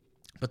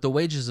 But the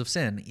wages of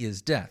sin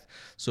is death.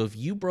 So if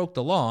you broke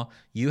the law,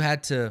 you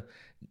had to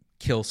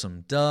kill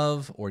some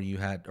dove, or you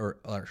had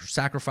or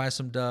sacrifice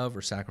some dove,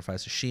 or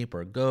sacrifice a sheep or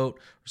a goat,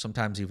 or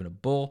sometimes even a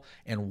bull.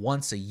 And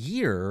once a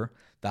year,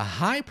 the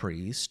high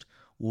priest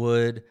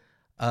would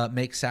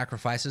make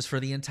sacrifices for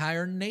the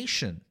entire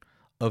nation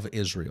of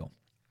Israel.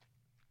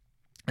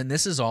 And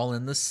this is all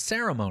in the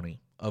ceremony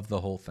of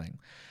the whole thing.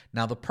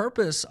 Now, the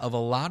purpose of a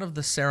lot of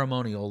the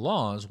ceremonial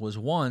laws was,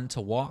 one,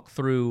 to walk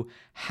through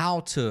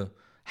how to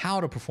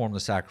perform the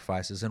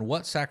sacrifices and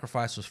what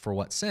sacrifice was for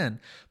what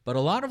sin. But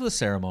a lot of the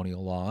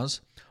ceremonial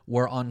laws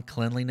were on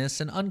cleanliness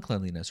and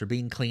uncleanliness, or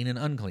being clean and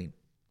unclean.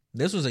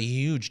 This was a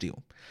huge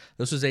deal.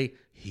 This was a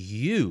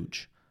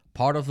huge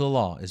part of the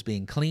law, is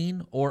being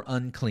clean or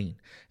unclean.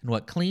 And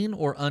what clean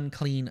or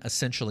unclean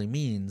essentially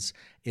means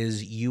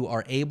is you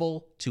are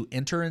able to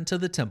enter into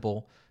the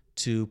temple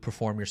to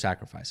perform your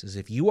sacrifices.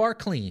 If you are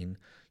clean,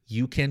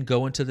 you can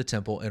go into the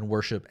temple and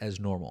worship as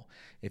normal.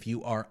 If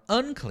you are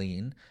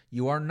unclean,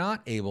 you are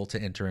not able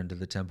to enter into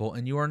the temple,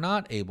 and you are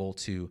not able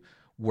to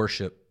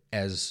worship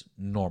as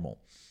normal.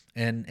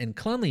 And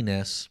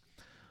cleanliness,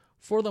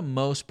 for the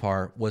most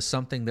part, was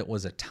something that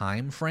was a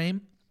time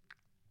frame.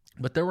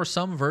 But there were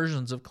some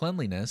versions of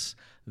cleanliness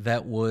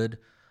that would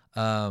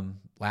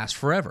last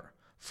forever.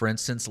 For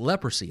instance,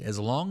 leprosy. As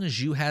long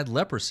as you had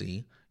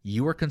leprosy,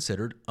 you were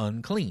considered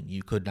unclean.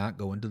 You could not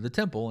go into the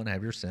temple and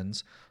have your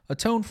sins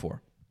atoned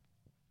for.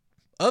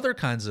 Other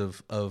kinds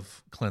of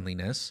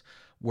cleanliness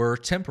were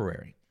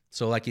temporary.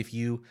 So like if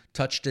you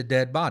touched a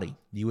dead body,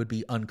 you would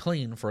be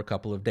unclean for a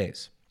couple of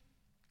days.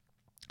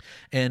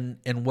 And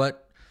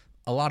what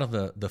a lot of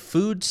the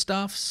food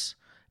stuffs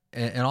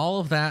and all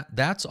of that,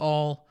 that's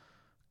all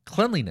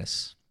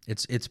cleanliness.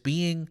 It's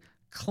being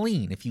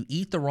clean. If you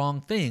eat the wrong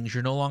things,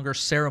 you're no longer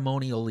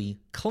ceremonially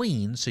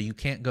clean, so you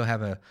can't go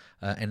have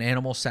an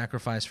animal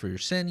sacrifice for your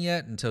sin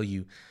yet until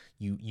you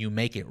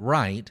make it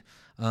right.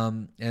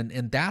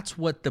 And that's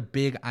what the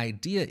big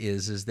idea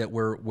is that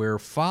we're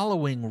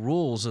following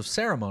rules of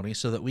ceremony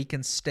so that we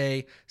can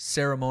stay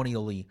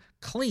ceremonially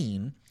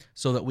clean,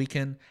 so that we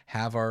can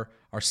have our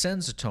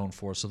sins atoned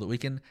for, so that we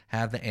can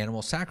have the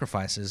animal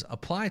sacrifices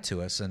apply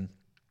to us. And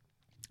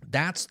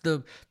that's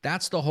the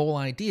whole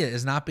idea,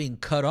 is not being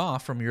cut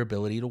off from your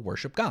ability to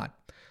worship God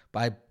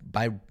by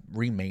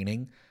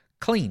remaining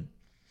clean.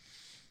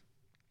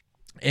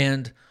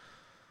 And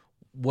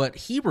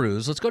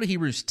let's go to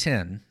Hebrews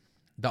 10.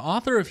 The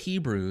author of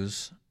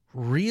Hebrews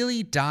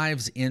really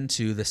dives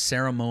into the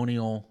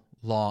ceremonial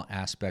law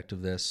aspect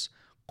of this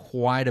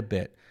quite a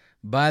bit.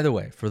 By the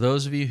way, for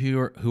those of you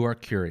who are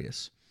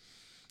curious,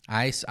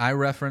 I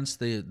reference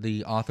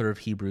the author of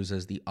Hebrews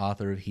as the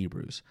author of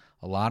Hebrews.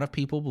 A lot of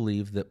people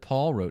believe that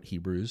Paul wrote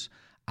Hebrews.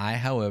 I,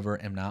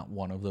 however, am not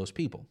one of those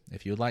people.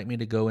 If you would like me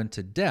to go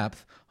into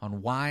depth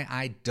on why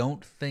I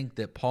don't think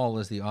that Paul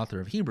is the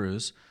author of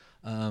Hebrews,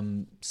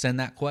 send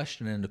that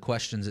question into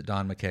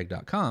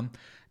questions@donmckegg.com,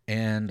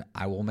 and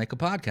I will make a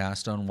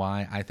podcast on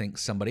why I think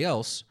somebody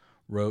else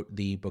wrote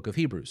the book of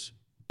Hebrews.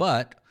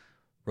 But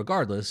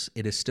regardless,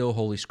 it is still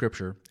Holy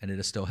Scripture, and it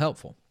is still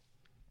helpful.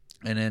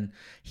 And in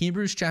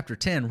Hebrews chapter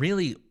 10,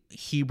 really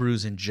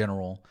Hebrews in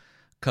general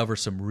cover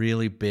some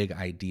really big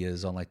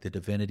ideas on like the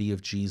divinity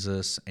of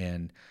Jesus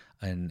and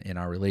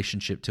our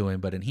relationship to him.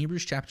 But in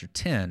Hebrews chapter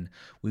 10,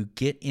 we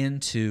get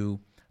into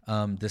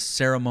the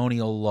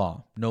ceremonial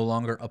law no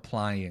longer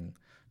applying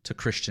to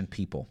Christian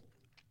people.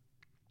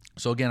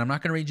 So again, I'm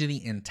not going to read you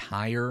the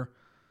entire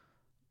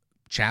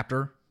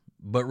chapter,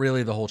 but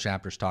really the whole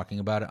chapter is talking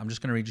about it. I'm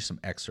just going to read you some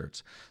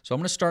excerpts. So I'm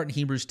going to start in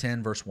Hebrews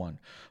 10, verse 1.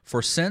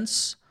 For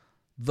since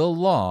the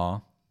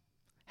law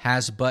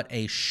has but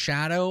a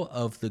shadow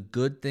of the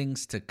good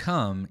things to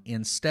come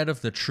instead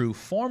of the true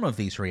form of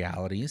these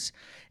realities,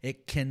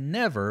 it can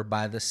never,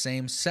 by the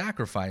same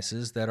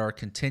sacrifices that are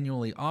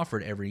continually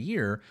offered every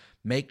year,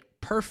 make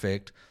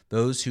perfect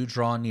those who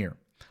draw near.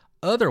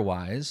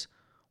 Otherwise,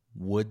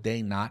 would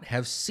they not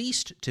have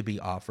ceased to be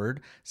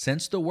offered,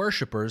 since the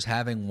worshipers,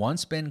 having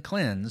once been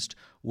cleansed,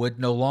 would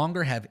no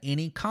longer have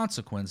any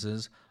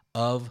consequences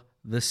of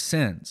the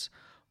sins?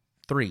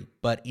 3,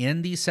 but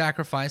in these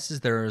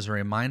sacrifices there is a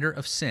reminder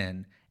of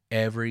sin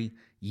every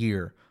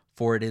year,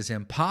 for it is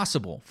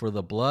impossible for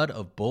the blood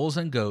of bulls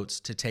and goats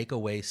to take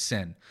away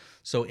sin.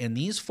 So in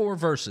these 4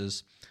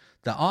 verses,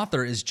 the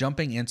author is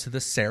jumping into the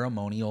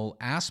ceremonial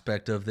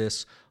aspect of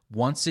this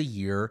once a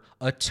year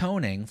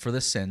atoning for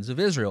the sins of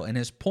Israel. And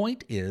his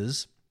point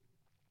is,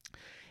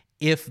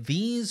 if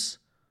these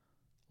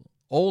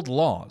old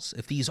laws,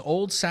 if these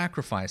old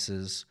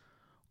sacrifices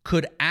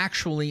could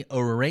actually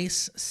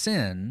erase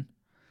sin,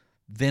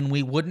 then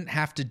we wouldn't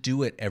have to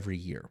do it every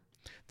year.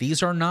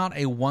 These are not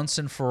a once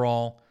and for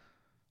all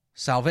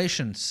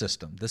salvation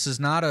system. This is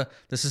not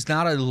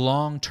a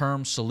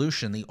long-term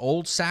solution. The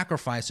old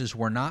sacrifices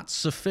were not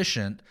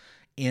sufficient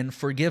in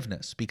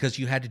forgiveness because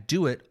you had to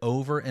do it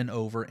over and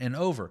over and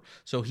over.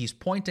 So he's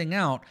pointing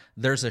out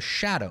there's a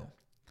shadow.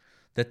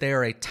 that they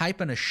are a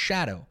type and a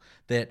shadow,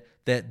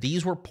 that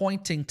these were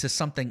pointing to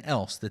something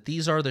else, that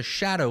these are the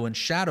shadow, and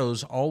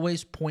shadows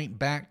always point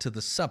back to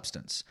the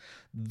substance.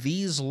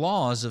 These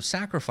laws of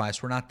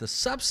sacrifice were not the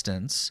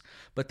substance,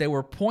 but they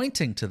were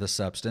pointing to the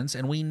substance,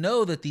 and we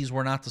know that these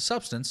were not the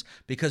substance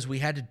because we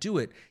had to do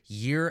it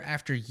year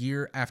after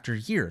year after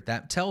year.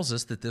 That tells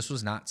us that this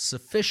was not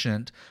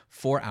sufficient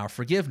for our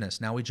forgiveness.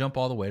 Now we jump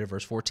all the way to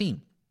verse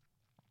 14.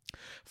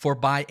 For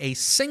by a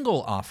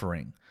single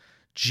offering,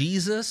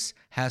 Jesus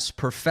has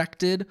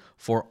perfected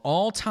for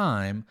all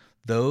time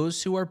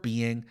those who are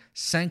being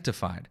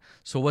sanctified.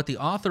 So what the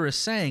author is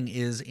saying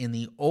is, in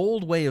the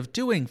old way of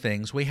doing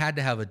things, we had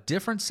to have a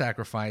different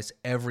sacrifice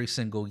every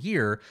single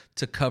year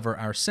to cover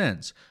our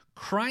sins.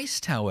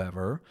 Christ,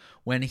 however,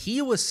 when he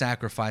was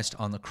sacrificed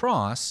on the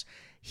cross,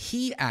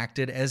 he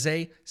acted as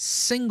a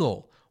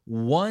single,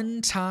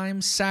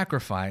 one-time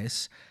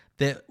sacrifice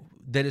that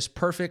is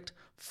perfect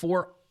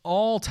for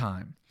all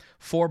time.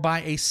 For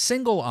by a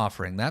single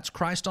offering, that's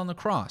Christ on the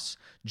cross,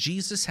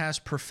 Jesus has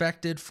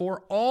perfected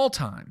for all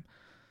time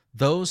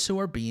those who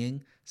are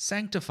being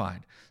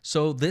sanctified.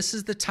 So this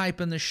is the type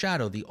and the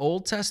shadow. The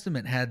Old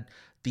Testament had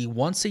the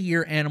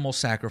once-a-year animal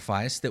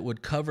sacrifice that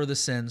would cover the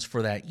sins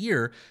for that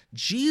year.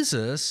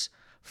 Jesus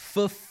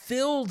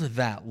fulfilled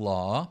that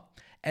law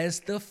as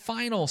the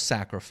final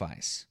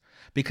sacrifice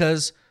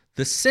because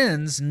the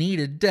sins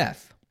needed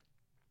death.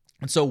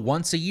 And so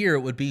once a year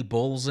it would be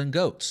bulls and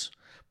goats.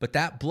 But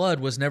that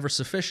blood was never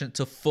sufficient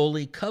to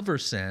fully cover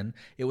sin.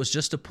 It was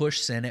just to push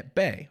sin at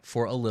bay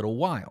for a little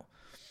while,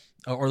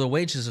 or the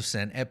wages of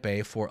sin at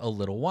bay for a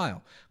little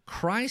while.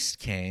 Christ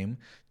came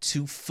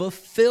to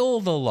fulfill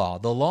the law.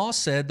 The law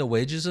said the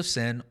wages of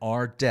sin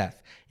are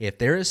death. If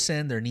there is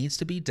sin, there needs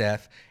to be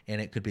death, and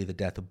it could be the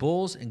death of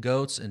bulls and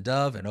goats and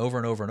dove and over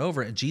and over and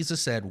over. And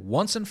Jesus said,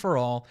 once and for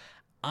all,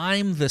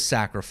 I'm the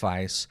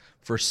sacrifice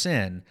for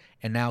sin,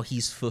 and now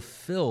he's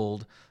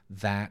fulfilled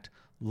that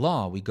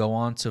law. We go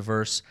on to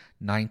verse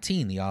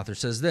 19. The author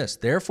says this,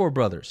 therefore,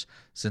 brothers,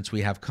 since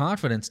we have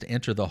confidence to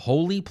enter the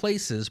holy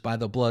places by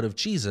the blood of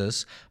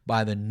Jesus,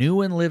 by the new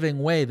and living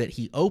way that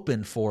he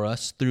opened for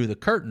us through the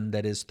curtain,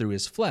 that is, through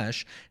his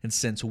flesh, and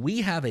since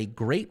we have a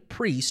great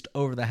priest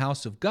over the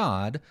house of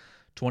God,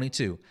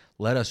 22,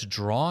 let us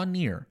draw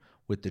near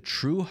with the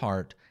true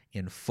heart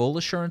in full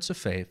assurance of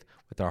faith,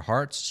 with our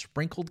hearts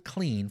sprinkled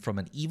clean from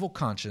an evil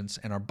conscience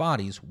and our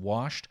bodies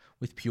washed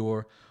with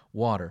pure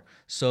water.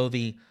 So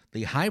the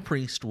high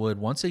priest would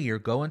once a year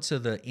go into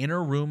the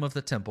inner room of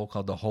the temple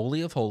called the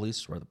Holy of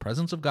Holies, where the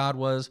presence of God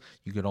was.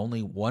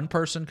 One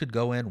person could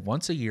go in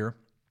once a year.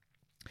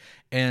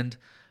 And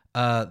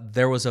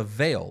there was a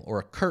veil or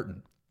a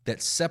curtain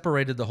that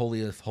separated the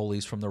Holy of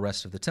Holies from the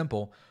rest of the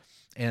temple.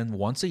 And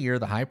once a year,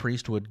 the high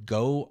priest would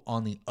go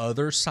on the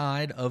other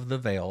side of the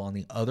veil, on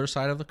the other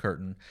side of the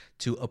curtain,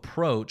 to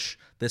approach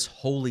this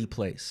holy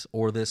place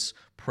or this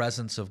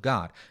presence of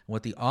God. And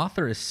what the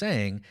author is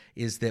saying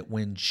is that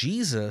when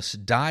Jesus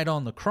died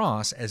on the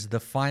cross as the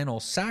final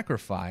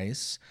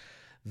sacrifice,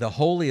 the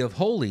Holy of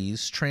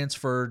Holies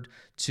transferred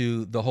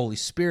to the Holy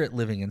Spirit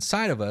living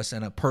inside of us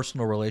and a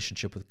personal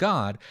relationship with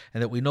God,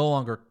 and that we no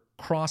longer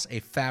cross a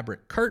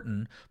fabric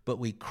curtain, but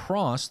we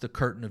cross the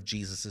curtain of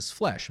Jesus'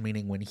 flesh,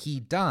 meaning when he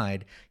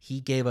died,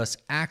 he gave us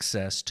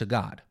access to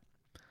God.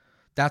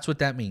 That's what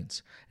that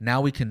means.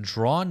 Now we can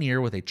draw near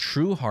with a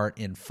true heart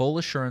in full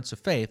assurance of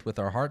faith, with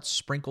our hearts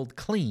sprinkled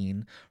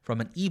clean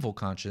from an evil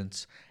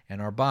conscience and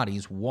our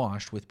bodies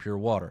washed with pure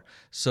water.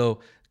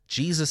 So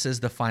Jesus is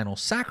the final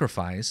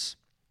sacrifice.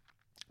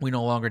 We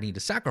no longer need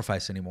to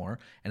sacrifice anymore,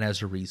 and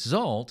as a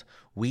result,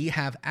 we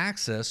have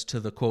access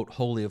to the, quote,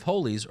 Holy of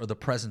Holies, or the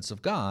presence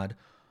of God,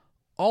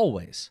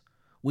 always.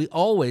 We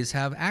always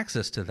have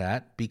access to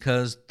that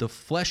because the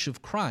flesh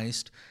of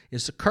Christ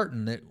is a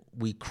curtain that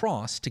we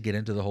cross to get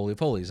into the Holy of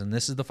Holies. And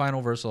this is the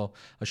final verse I'll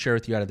share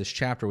with you out of this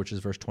chapter, which is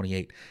verse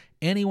 28.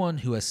 Anyone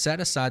who has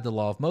set aside the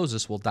law of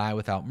Moses will die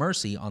without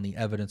mercy on the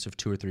evidence of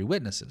 2 or 3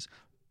 witnesses.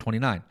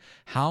 29.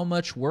 How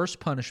much worse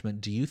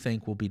punishment do you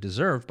think will be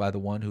deserved by the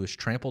one who has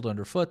trampled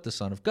underfoot the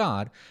Son of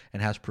God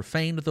and has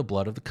profaned the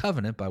blood of the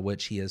covenant by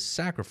which he has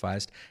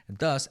sacrificed and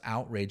thus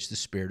outraged the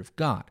Spirit of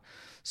God?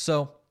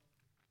 So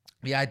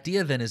the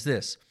idea then is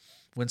this.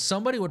 When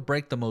somebody would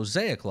break the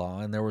Mosaic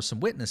law and there were some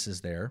witnesses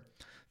there,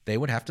 they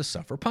would have to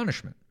suffer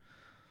punishment.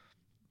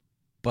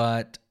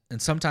 And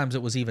sometimes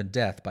it was even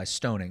death by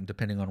stoning,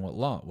 depending on what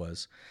law it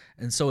was.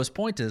 And so his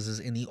point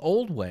is in the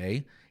old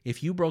way,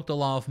 if you broke the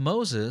law of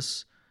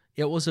Moses,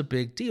 it was a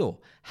big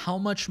deal. How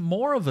much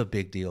more of a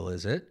big deal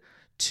is it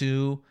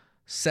to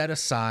set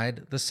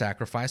aside the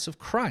sacrifice of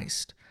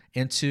Christ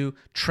and to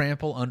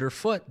trample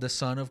underfoot the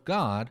Son of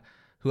God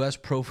who has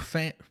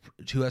profaned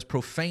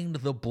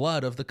the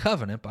blood of the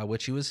covenant by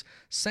which he was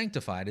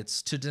sanctified?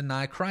 It's to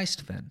deny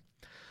Christ then.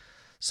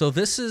 So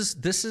this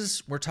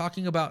is we're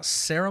talking about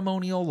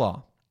ceremonial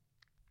law.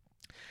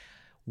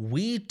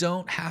 We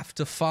don't have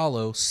to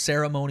follow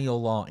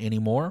ceremonial law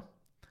anymore,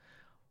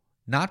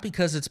 not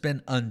because it's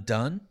been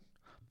undone,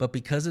 but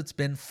because it's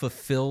been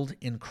fulfilled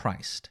in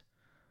Christ.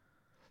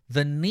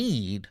 The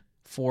need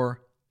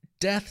for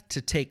death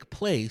to take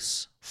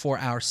place for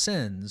our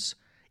sins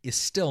is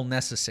still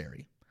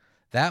necessary.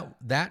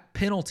 That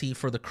penalty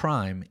for the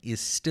crime is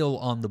still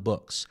on the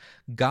books.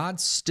 God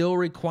still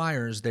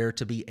requires there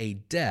to be a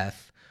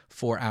death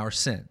for our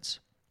sins.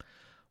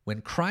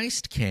 When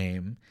Christ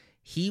came,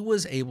 he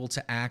was able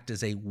to act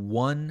as a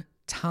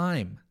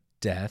one-time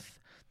death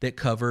that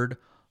covered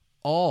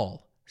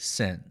all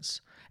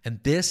sins. And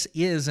this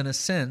is, in a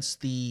sense,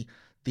 the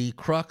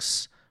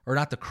crux, or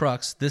not the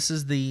crux, this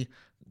is the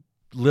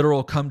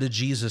literal come to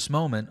Jesus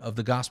moment of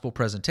the gospel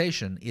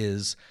presentation,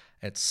 is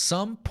at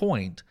some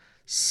point,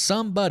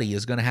 somebody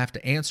is going to have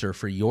to answer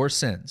for your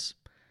sins.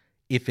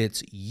 If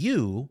it's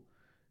you,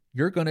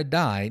 you're going to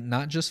die,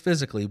 not just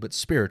physically, but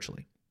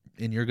spiritually,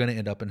 and you're going to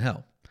end up in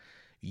hell.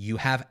 You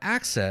have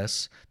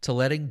access to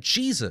letting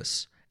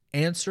Jesus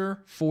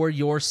answer for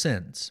your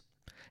sins.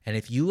 And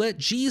if you let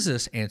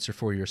Jesus answer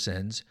for your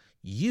sins,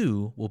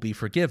 you will be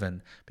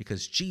forgiven,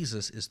 because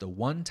Jesus is the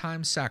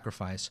one-time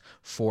sacrifice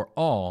for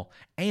all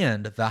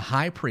and the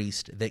high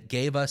priest that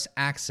gave us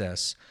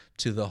access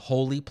to the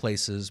holy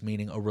places,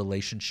 meaning a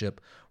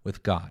relationship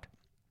with God.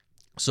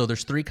 So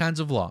there's three kinds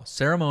of law: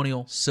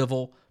 ceremonial,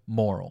 civil,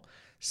 moral.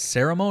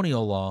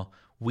 Ceremonial law,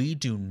 we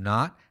do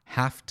not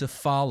have to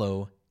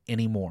follow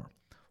anymore.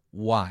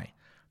 Why?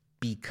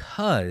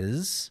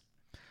 Because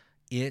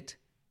it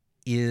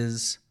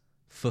is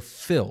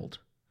fulfilled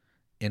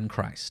in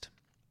Christ.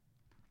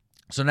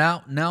 So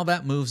now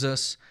that moves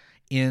us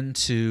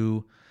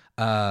into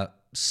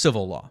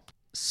civil law.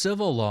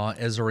 Civil law,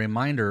 as a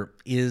reminder,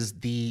 is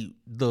the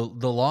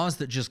laws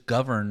that just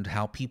governed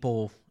how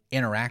people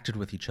interacted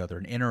with each other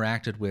and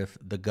interacted with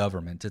the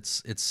government.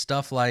 It's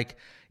stuff like,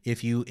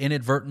 if you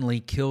inadvertently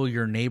kill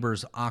your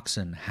neighbor's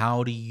oxen,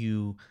 how do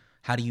you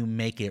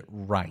make it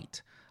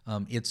right?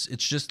 It's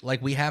just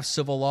like we have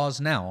civil laws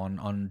now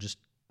on just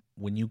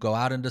when you go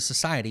out into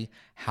society,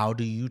 how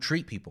do you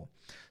treat people?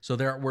 So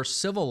there were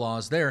civil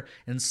laws there,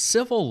 and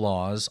civil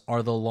laws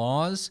are the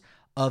laws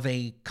of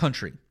a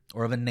country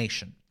or of a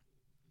nation.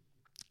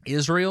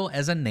 Israel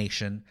as a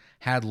nation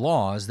had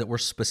laws that were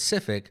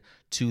specific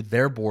to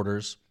their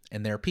borders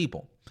and their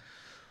people.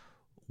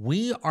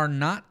 We are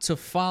not to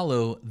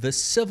follow the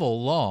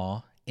civil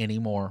law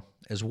anymore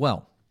as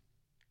well,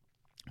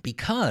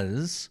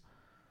 because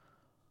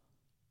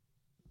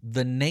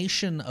the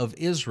nation of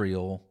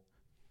Israel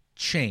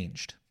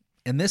changed.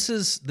 And this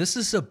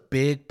is a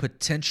big,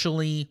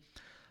 potentially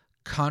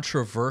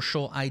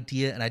controversial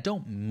idea, and I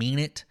don't mean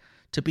it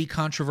to be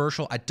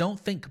controversial. I don't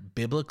think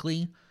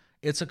biblically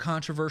it's a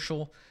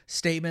controversial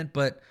statement,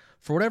 but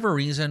for whatever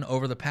reason,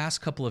 over the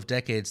past couple of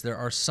decades, there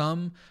are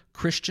some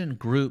Christian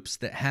groups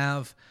that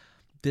have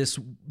this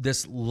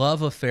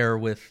love affair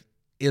with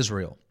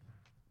Israel.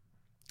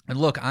 And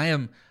look, I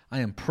am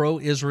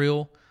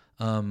pro-Israel.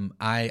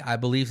 I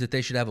believe that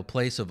they should have a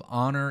place of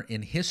honor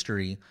in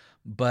history,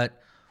 but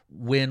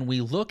when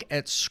we look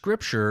at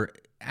Scripture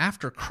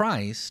after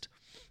Christ,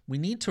 we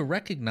need to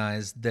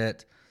recognize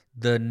that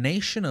the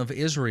nation of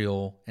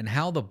Israel and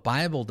how the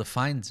Bible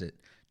defines it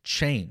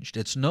changed.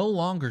 It's no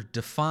longer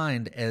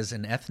defined as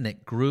an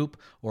ethnic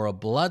group or a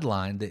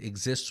bloodline that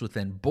exists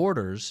within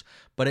borders,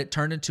 but it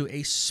turned into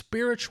a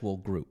spiritual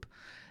group.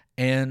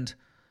 And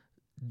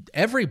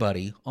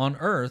everybody on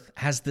earth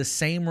has the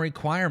same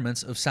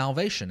requirements of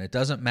salvation. It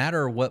doesn't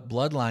matter what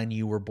bloodline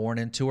you were born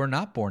into or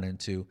not born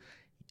into.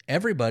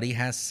 Everybody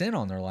has sin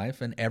on their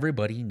life, and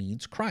everybody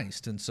needs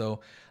Christ. And so,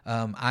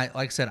 like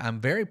I said,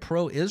 I'm very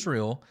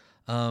pro-Israel,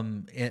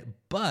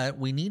 but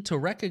we need to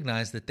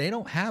recognize that they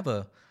don't have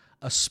a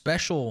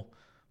special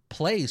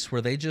place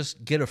where they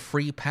just get a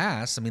free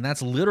pass. I mean,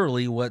 that's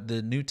literally what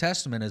the New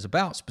Testament is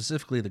about,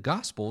 specifically the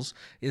Gospels,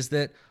 is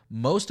that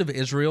most of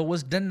Israel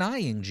was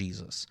denying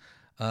Jesus.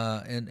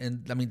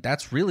 And I mean,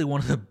 that's really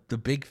one of the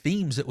big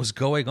themes that was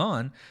going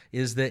on,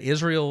 is that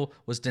Israel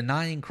was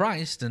denying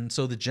Christ, and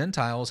so the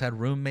Gentiles had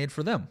room made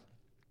for them.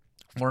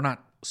 Or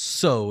not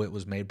so it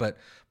was made, but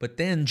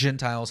then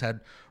Gentiles had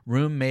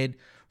room made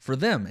for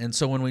them. And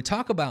so when we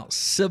talk about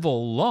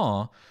civil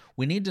law,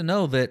 we need to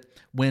know that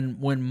when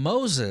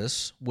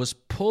Moses was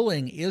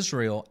pulling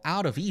Israel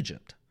out of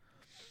Egypt,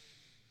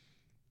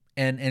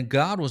 and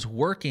God was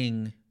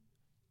working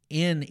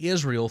in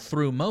Israel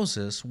through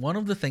Moses, one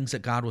of the things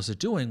that God was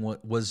doing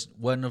was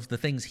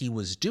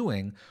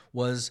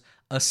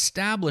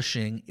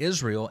establishing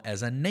Israel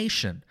as a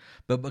nation.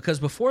 But because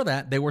before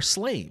that, they were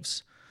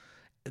slaves.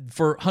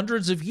 For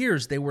hundreds of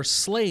years, they were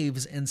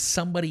slaves in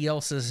somebody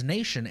else's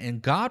nation,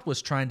 and God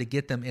was trying to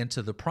get them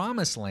into the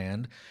promised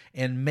land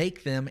and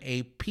make them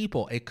a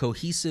people, a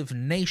cohesive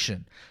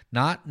nation.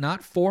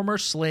 Not former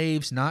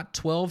slaves, not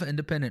 12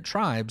 independent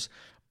tribes,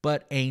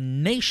 but a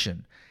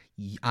nation.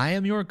 I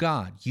am your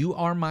God. You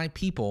are my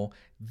people.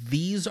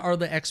 These are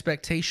the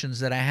expectations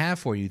that I have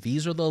for you.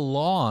 These are the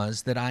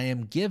laws that I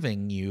am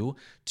giving you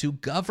to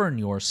govern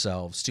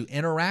yourselves, to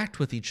interact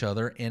with each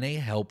other in a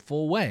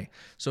helpful way.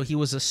 So he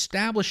was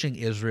establishing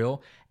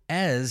Israel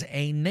as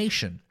a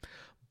nation.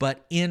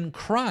 But in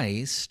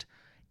Christ,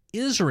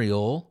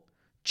 Israel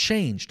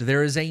changed.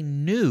 There is a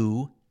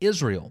new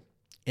Israel,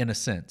 in a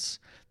sense.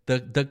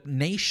 The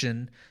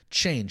nation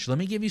changed. Let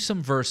me give you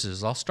some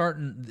verses. I'll start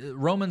in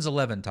Romans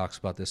 11 talks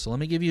about this. So let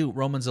me give you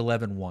Romans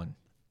 11:1.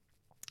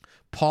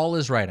 Paul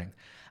is writing,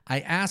 I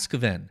ask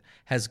then,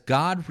 has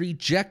God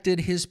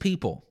rejected his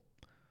people?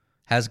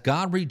 Has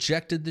God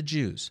rejected the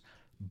Jews?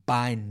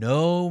 By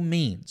no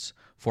means.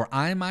 For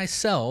I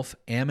myself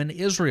am an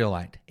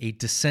Israelite, a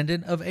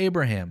descendant of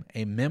Abraham,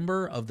 a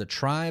member of the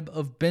tribe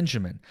of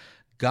Benjamin.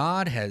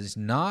 God has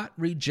not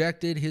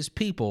rejected his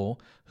people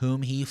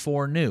whom he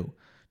foreknew.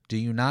 Do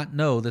you not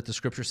know that the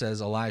scripture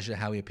says Elijah,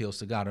 how he appeals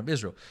to God of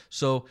Israel?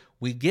 So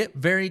we get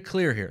very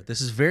clear here. This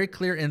is very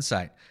clear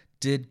insight.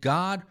 Did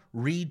God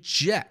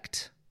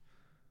reject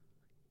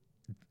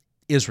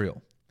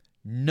Israel?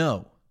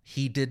 No,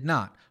 he did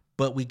not.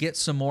 But we get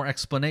some more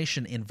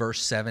explanation in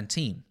verse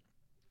 17.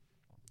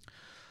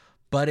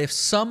 But if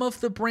some of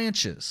the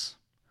branches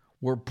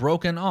were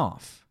broken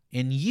off,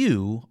 and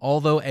you,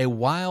 although a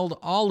wild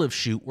olive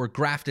shoot, were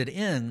grafted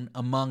in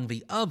among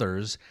the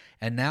others,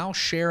 and now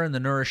share in the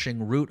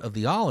nourishing root of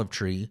the olive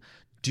tree,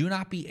 do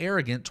not be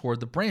arrogant toward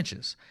the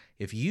branches.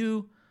 If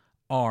you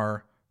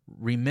are,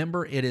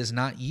 remember it is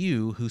not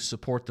you who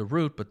support the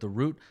root, but the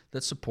root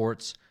that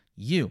supports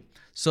you.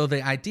 So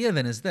the idea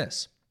then is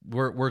this.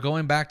 We're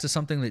going back to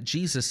something that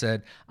Jesus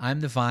said,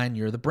 I'm the vine,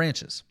 you're the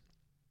branches.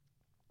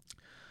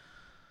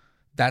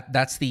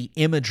 That's the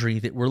imagery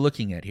that we're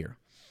looking at here.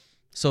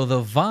 So the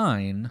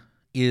vine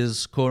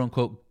is, quote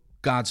unquote,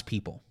 God's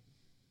people.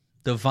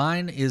 The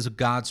vine is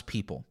God's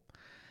people.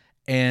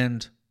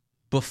 And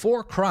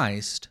before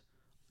Christ,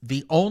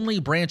 the only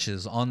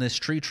branches on this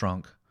tree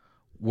trunk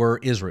were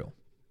Israel.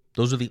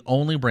 Those are the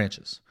only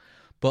branches.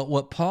 But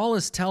what Paul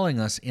is telling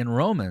us in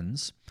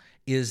Romans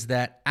is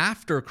that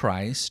after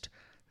Christ,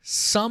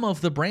 some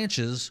of the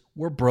branches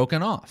were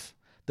broken off,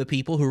 the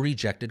people who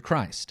rejected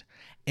Christ.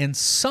 And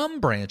some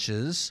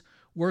branches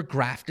were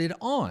grafted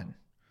on,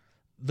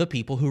 the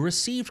people who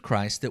received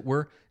Christ that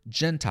were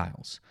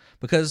Gentiles.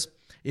 Because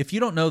if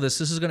you don't know this,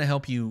 this is going to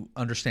help you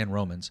understand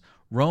Romans.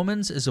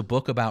 Romans is a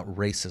book about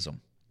racism.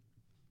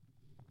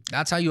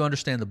 That's how you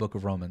understand the book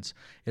of Romans.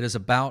 It is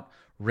about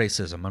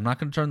racism. I'm not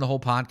going to turn the whole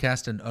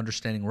podcast into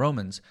understanding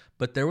Romans,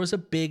 but there was a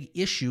big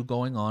issue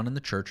going on in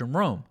the church in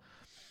Rome.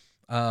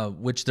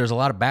 Which there's a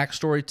lot of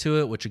backstory to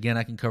it, which again,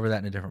 I can cover that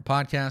in a different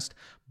podcast.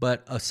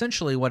 But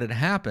essentially what had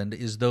happened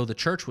is though the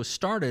church was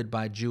started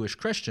by Jewish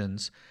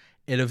Christians,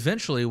 it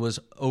eventually was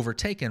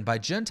overtaken by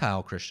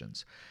Gentile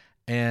Christians.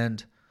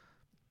 And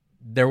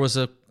there was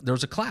a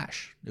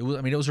clash. It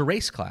was a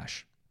race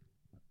clash.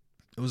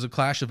 It was a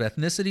clash of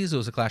ethnicities. It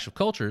was a clash of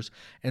cultures.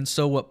 And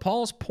so what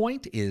Paul's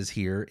point is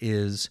here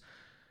is,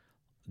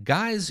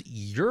 guys,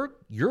 your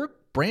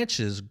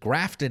branches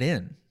grafted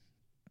in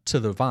to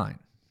the vine.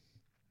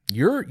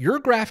 You're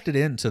grafted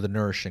into the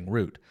nourishing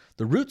root.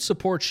 The root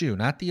supports you,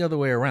 not the other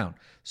way around.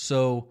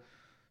 So,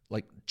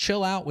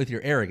 chill out with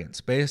your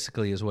arrogance,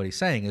 basically, is what he's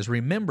saying, is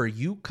remember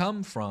you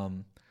come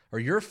from, or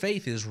your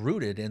faith is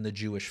rooted in the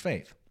Jewish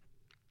faith.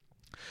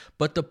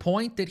 But the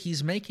point that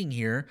he's making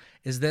here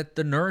is that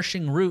the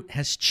nourishing root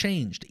has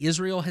changed.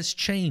 Israel has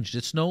changed.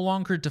 It's no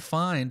longer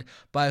defined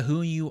by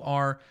who you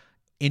are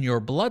in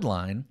your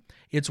bloodline.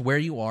 It's where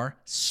you are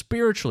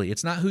spiritually.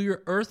 It's not who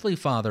your earthly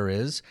father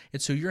is.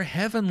 It's who your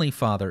heavenly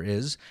father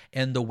is.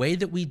 And the way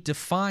that we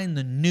define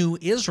the new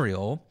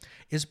Israel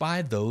is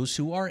by those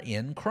who are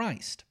in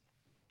Christ.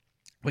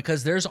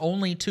 Because there's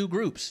only two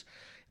groups,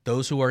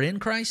 those who are in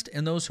Christ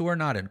and those who are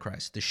not in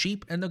Christ, the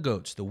sheep and the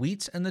goats, the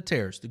wheats and the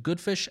tares, the good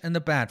fish and the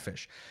bad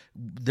fish.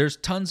 There's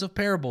tons of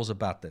parables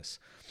about this,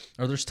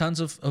 or there's tons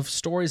of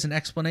stories and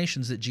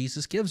explanations that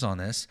Jesus gives on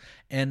this,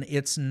 and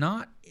it's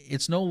no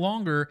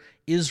longer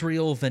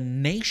Israel, the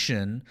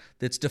nation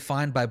that's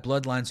defined by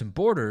bloodlines and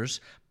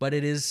borders, but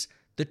it is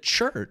the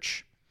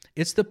church.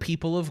 It's the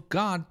people of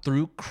God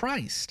through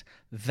Christ.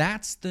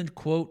 That's the,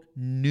 quote,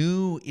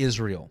 new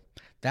Israel.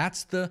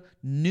 That's the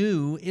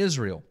new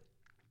Israel.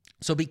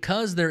 So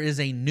because there is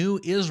a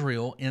new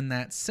Israel in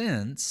that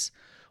sense,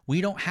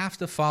 we don't have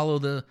to follow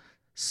the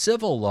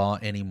civil law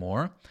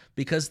anymore,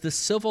 because the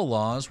civil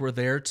laws were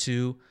there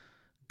to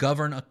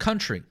govern a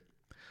country.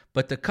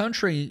 But the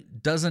country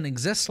doesn't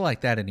exist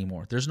like that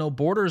anymore. There's no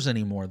borders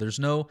anymore. There's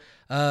no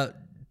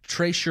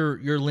trace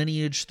your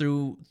lineage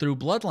through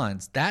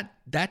bloodlines.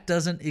 That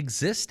doesn't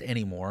exist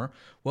anymore.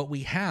 What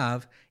we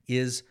have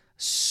is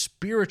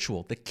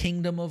spiritual, the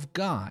kingdom of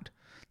God.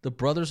 The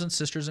brothers and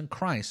sisters in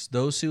Christ,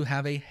 those who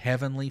have a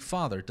heavenly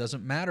Father. It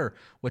doesn't matter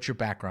what your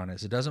background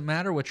is. It doesn't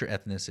matter what your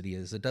ethnicity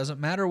is. It doesn't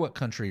matter what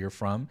country you're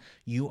from.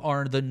 You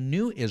are the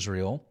new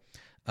Israel,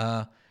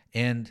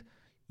 and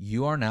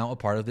you are now a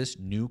part of this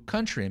new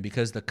country. And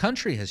because the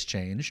country has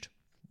changed,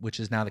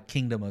 which is now the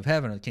kingdom of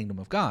heaven or the kingdom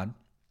of God,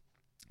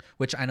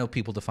 which I know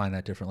people define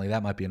that differently.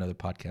 That might be another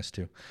podcast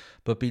too.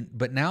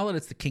 But now that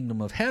it's the kingdom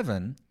of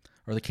heaven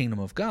or the kingdom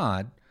of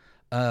God,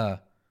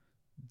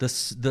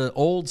 the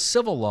old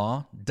civil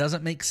law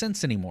doesn't make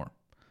sense anymore.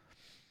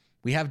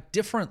 We have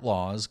different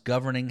laws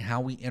governing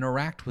how we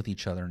interact with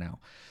each other now.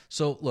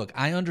 So look,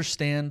 I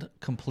understand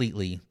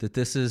completely that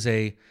this is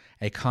a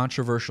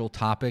controversial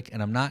topic,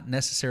 and I'm not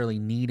necessarily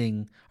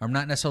wanting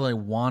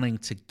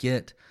to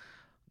get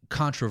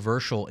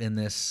controversial in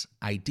this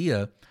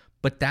idea,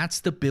 but that's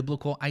the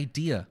biblical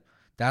idea.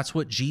 That's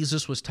what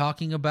Jesus was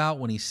talking about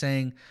when he's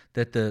saying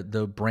that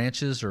the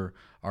branches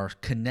are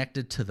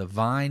connected to the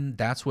vine.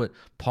 That's what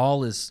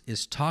Paul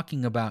is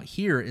talking about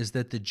here, is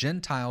that the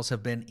Gentiles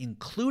have been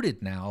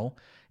included now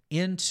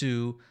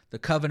into the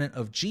covenant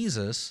of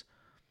Jesus.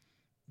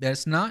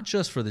 That's not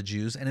just for the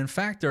Jews. And in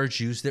fact, there are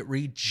Jews that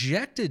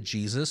rejected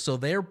Jesus, so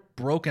they're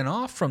broken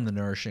off from the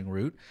nourishing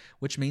root,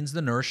 which means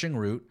the nourishing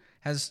root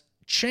has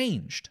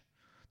changed.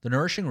 The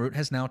nourishing root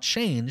has now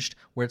changed,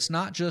 where it's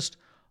not just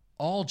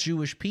all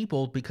Jewish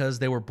people because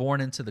they were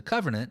born into the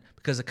covenant,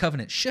 because the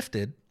covenant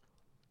shifted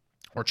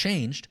or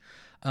changed,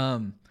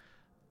 and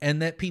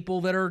that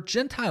people that are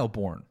Gentile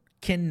born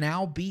can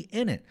now be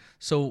in it.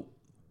 So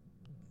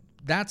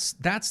that's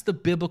the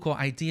biblical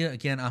idea.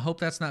 Again, I hope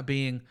that's not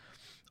being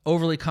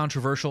overly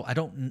controversial.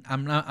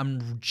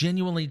 I'm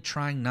genuinely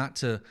trying not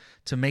to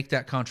make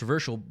that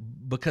controversial,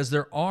 because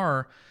there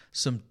are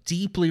some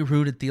deeply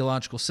rooted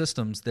theological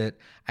systems that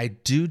I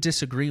do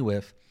disagree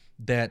with,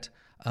 that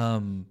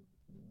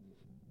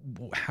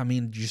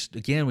just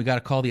again, we got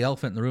to call the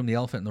elephant in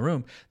the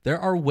room. There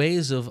are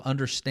ways of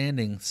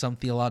understanding some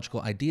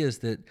theological ideas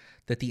that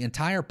the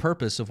entire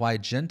purpose of why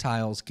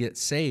Gentiles get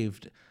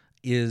saved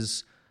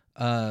is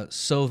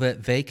so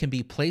that they can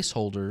be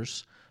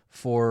placeholders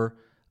for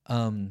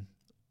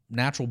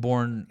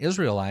natural-born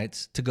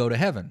Israelites to go to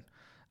heaven.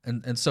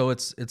 And so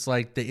it's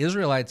like the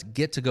Israelites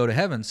get to go to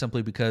heaven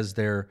simply because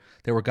they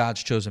were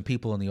God's chosen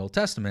people in the Old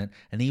Testament.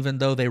 And even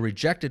though they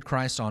rejected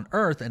Christ on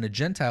earth and a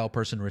Gentile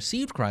person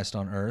received Christ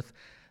on earth,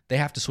 they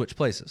have to switch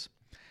places.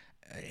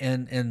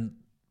 And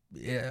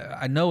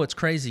I know it's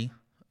crazy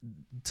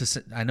to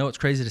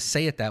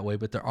say it that way,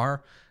 but there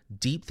are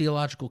deep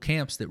theological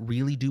camps that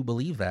really do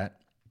believe that.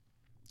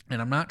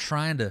 And I'm not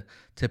trying to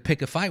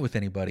pick a fight with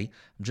anybody.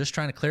 I'm just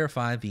trying to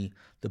clarify the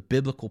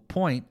biblical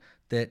point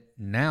that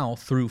now,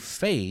 through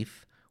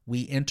faith,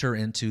 we enter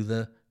into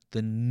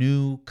the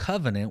new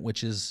covenant,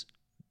 which is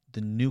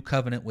the new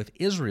covenant with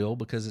Israel,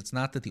 because it's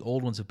not that the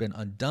old ones have been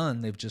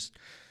undone. They've just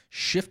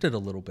shifted a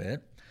little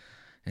bit.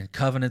 And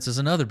covenants is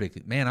another big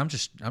thing. Man, I'm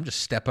just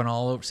stepping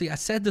all over. See, I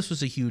said this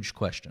was a huge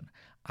question.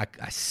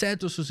 I said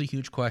this was a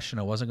huge question.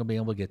 I wasn't going to be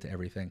able to get to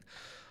everything.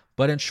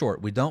 But in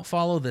short, we don't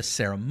follow the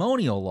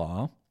ceremonial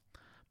law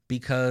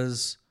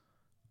because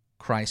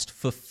Christ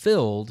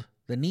fulfilled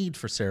the need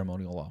for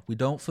ceremonial law. We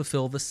don't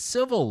fulfill the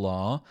civil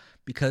law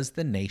because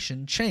the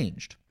nation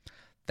changed.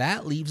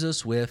 That leaves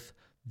us with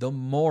the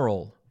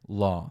moral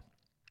law.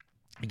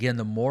 Again,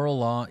 the moral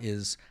law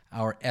is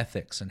our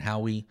ethics and how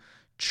we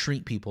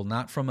treat people,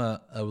 not from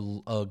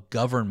a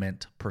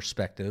government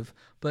perspective,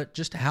 but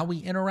just how we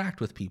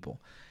interact with people.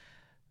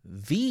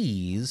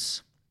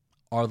 These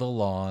are the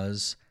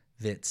laws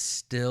that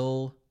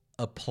still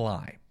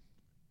apply.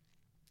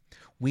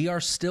 We are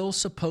still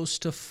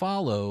supposed to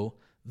follow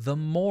the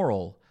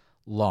moral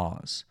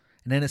laws.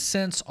 And in a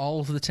sense, all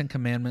of the Ten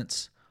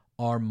Commandments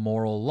are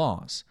moral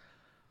laws.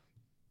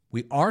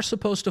 We are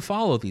supposed to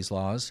follow these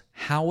laws.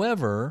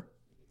 However,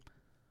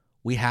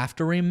 we have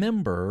to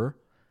remember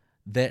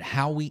that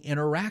how we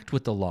interact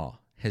with the law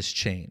has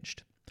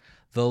changed.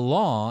 The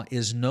law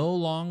is no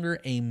longer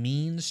a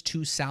means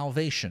to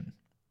salvation.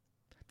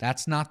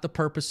 That's not the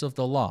purpose of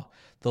the law.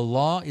 The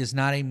law is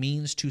not a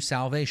means to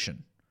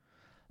salvation.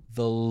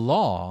 The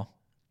law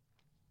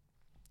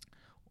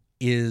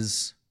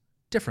is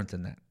different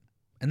than that.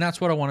 And that's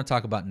what I want to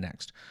talk about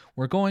next.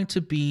 We're going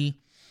to be,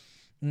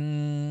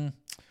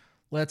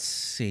 let's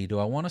see, do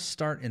I want to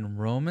start in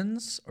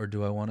Romans or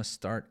do I want to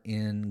start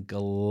in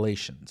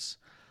Galatians?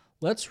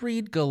 Let's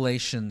read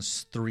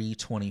Galatians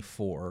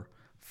 3:24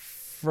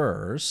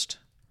 first.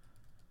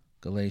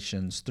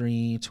 Galatians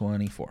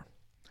 3:24.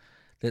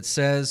 That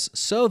says,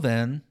 "So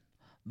then,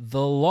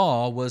 the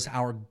law was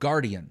our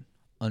guardian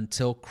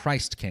until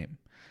Christ came,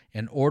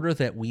 in order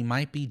that we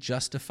might be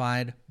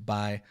justified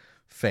by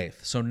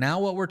faith." So now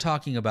what we're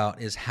talking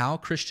about is how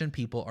Christian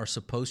people are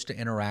supposed to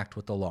interact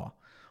with the law,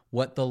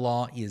 what the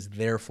law is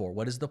there for,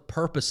 what is the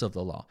purpose of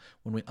the law.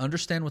 When we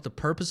understand what the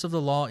purpose of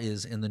the law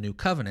is in the new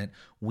covenant,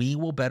 we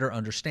will better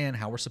understand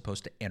how we're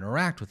supposed to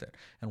interact with it.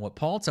 And what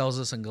Paul tells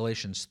us in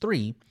Galatians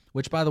 3,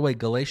 which, by the way,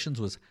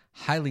 Galatians was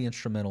highly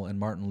instrumental in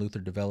Martin Luther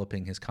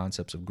developing his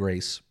concepts of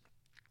grace.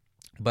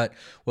 But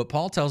what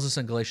Paul tells us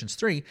in Galatians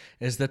 3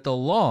 is that the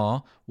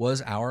law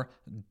was our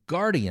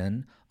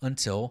guardian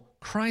until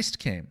Christ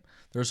came.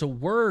 There's a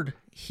word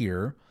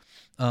here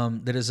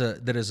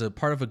that is a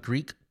part of a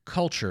Greek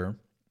culture,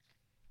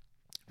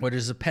 what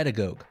is a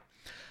pedagogue,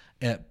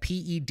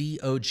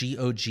 Pedagogue,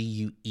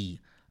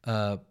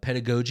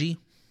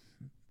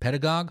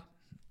 pedagogue.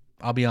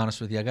 I'll be honest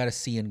with you, I got a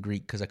C in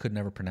Greek because I could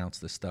never pronounce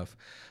this stuff,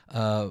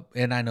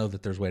 and I know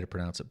that there's a way to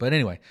pronounce it. But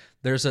anyway,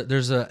 there's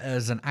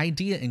an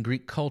idea in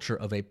Greek culture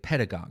of a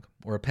pedagogue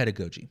or a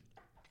pedagogy.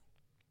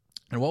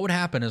 And what would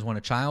happen is when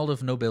a child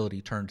of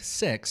nobility turned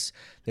 6,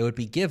 they would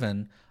be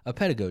given a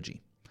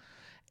pedagogy.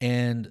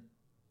 And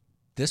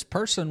this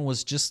person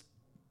was just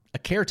a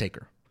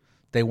caretaker.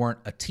 They weren't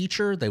a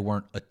teacher. They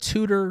weren't a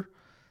tutor.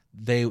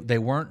 They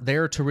weren't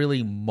there to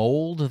really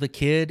mold the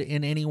kid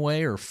in any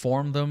way or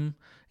form them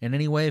in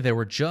any way. They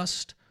were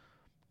just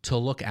to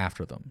look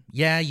after them.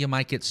 Yeah, you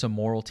might get some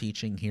moral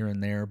teaching here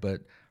and there,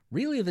 but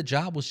really the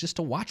job was just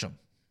to watch them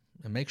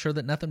and make sure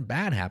that nothing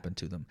bad happened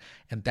to them.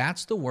 And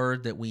that's the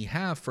word that we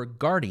have for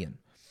guardian,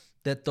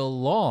 that the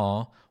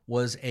law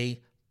was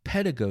a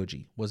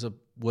pedagogy, was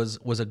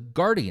a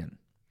guardian.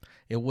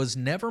 It was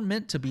never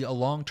meant to be a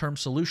long-term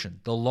solution.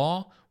 The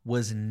law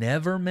was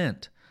never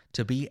meant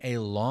to be a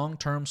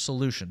long-term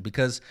solution,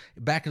 because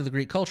back into the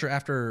Greek culture,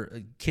 after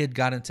a kid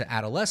got into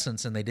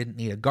adolescence and they didn't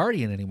need a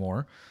guardian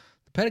anymore,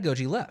 the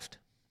pedagogy left.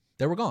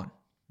 They were gone.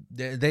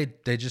 They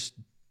just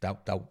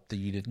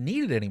you didn't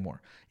need it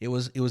anymore. It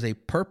was a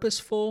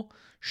purposeful,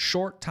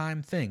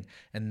 short-time thing,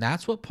 and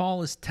that's what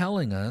Paul is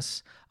telling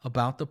us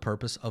about the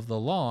purpose of the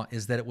law,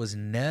 is that it was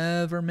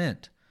never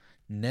meant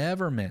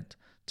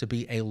to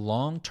be a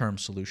long-term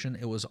solution.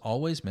 It was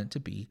always meant to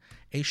be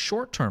a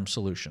short-term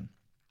solution.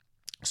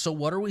 So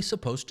what are we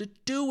supposed to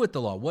do with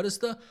the law? What is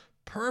the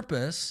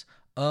purpose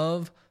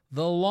of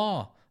the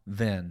law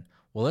then?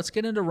 Well, let's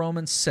get into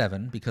Romans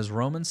 7, because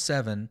Romans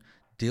 7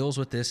 deals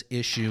with this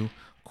issue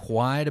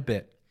quite a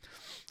bit.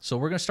 So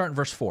we're going to start in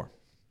verse 4.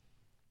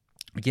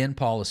 Again,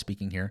 Paul is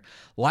speaking here.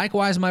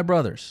 Likewise, my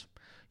brothers,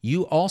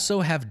 you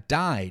also have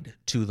died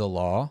to the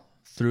law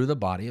through the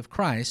body of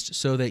Christ,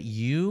 so that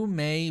you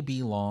may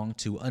belong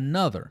to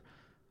another.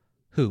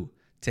 Who?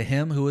 To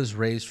him who is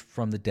raised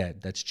from the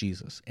dead, that's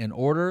Jesus, in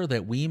order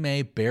that we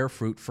may bear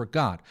fruit for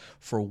God.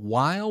 For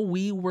while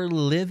we were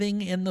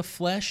living in the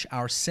flesh,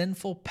 our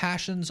sinful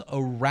passions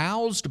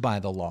aroused by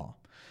the law,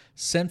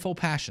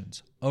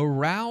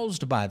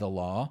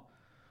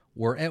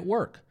 were at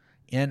work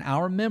in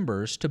our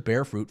members to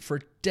bear fruit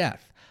for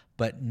death.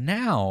 But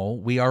now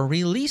we are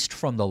released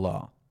from the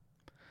law,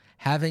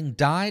 having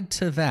died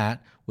to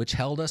that which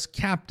held us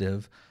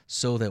captive,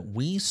 so that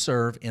we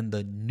serve in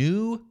the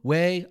new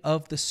way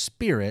of the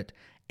Spirit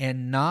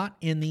and not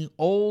in the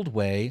old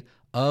way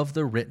of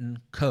the written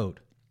code.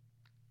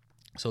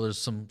 So there's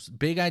some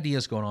big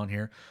ideas going on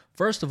here.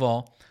 First of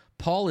all,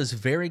 Paul is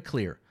very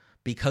clear.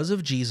 Because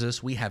of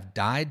Jesus, we have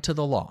died to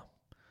the law.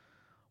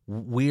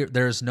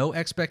 There's no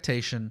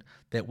expectation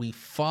that we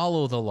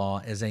follow the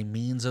law as a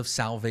means of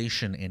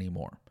salvation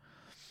anymore.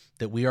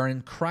 That we are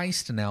in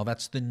Christ now.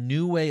 That's the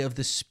new way of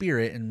the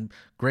Spirit, and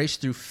grace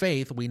through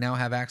faith, we now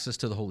have access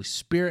to the Holy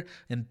Spirit,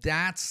 and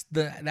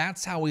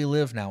that's how we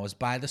live now, is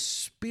by the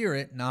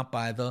Spirit, not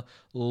by the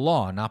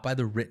law, not by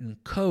the written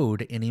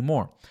code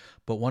anymore.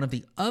 But one of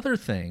the other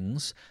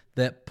things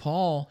that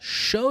Paul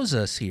shows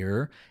us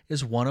here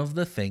is one of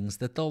the things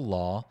that the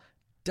law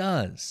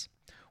does,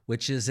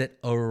 which is it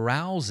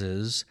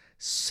arouses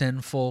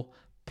sinful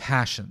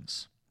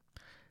passions.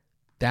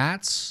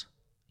 That's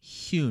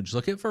huge.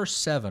 Look at verse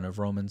 7 of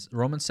Romans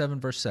 7,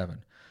 verse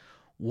 7.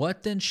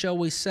 What then shall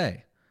we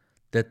say?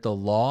 That the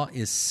law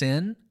is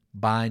sin?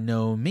 By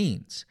no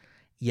means.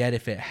 Yet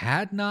if it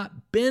had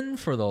not been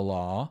for the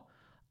law,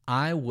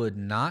 I would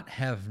not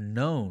have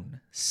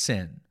known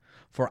sin.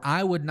 For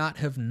I would not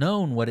have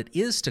known what it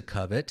is to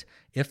covet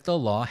if the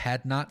law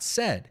had not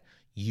said,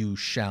 you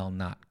shall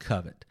not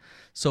covet.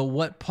 So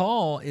what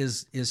Paul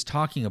is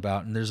talking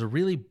about, and there's a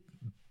really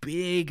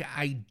big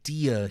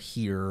idea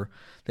here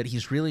that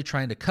he's really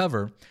trying to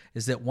cover,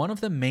 is that one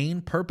of the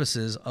main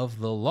purposes of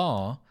the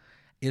law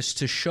is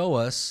to show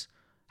us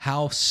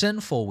how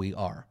sinful we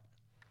are.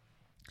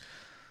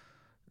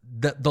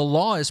 The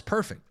law is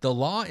perfect. The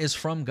law is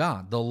from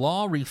God. The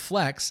law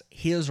reflects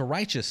his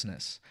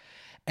righteousness.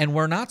 And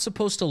we're not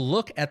supposed to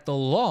look at the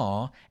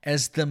law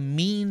as the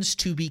means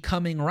to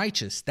becoming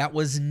righteous. That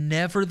was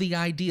never the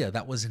idea.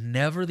 That was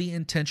never the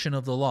intention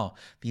of the law.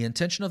 The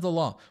intention of the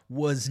law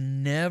was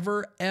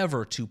never,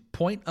 ever to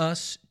point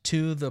us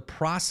to the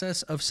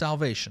process of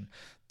salvation.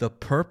 The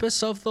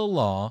purpose of the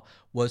law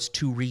was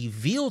to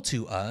reveal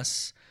to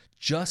us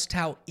just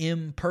how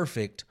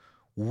imperfect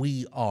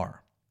we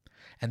are.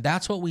 And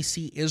that's what we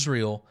see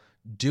Israel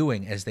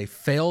doing as they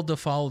failed to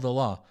follow the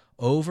law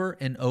over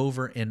and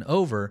over and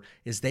over,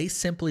 is they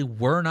simply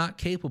were not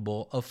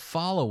capable of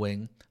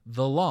following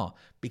the law,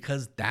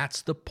 because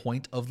that's the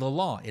point of the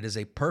law. It is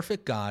a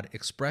perfect God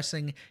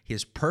expressing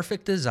his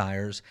perfect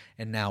desires,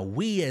 and now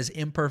we as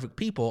imperfect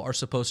people are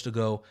supposed to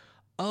go,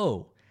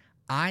 oh,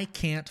 I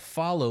can't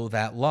follow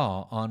that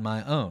law on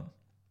my own.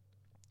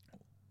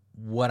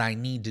 What I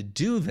need to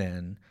do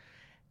then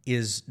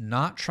is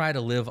not try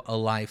to live a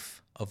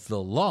life of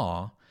the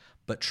law,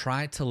 but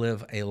try to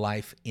live a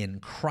life in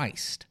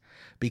Christ.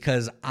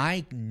 Because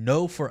I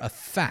know for a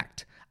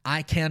fact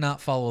I cannot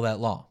follow that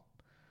law.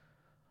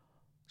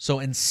 So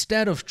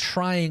instead of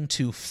trying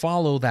to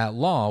follow that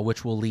law,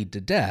 which will lead to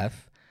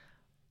death,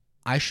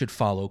 I should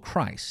follow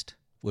Christ,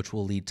 which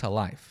will lead to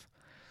life.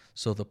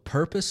 So the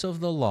purpose of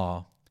the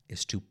law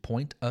is to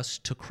point us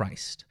to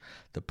Christ.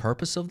 The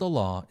purpose of the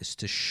law is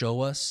to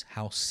show us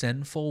how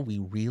sinful we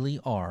really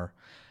are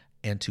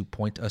and to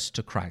point us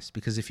to Christ.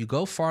 Because if you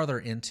go farther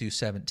into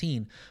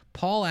 17,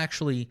 Paul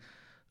actually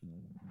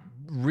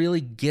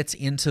really gets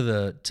into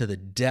the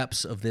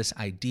depths of this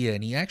idea,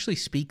 and he actually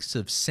speaks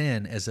of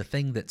sin as a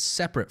thing that's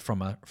separate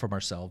from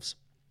ourselves.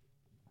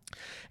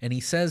 And he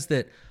says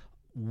that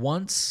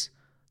once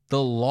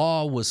the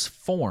law was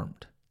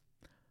formed,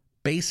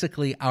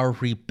 basically our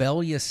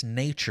rebellious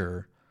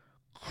nature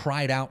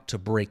cried out to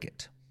break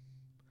it.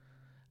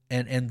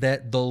 And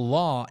that the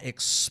law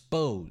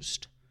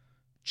exposed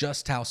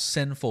just how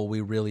sinful we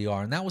really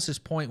are. And that was his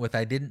point with,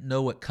 I didn't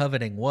know what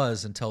coveting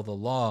was until the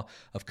law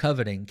of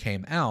coveting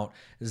came out,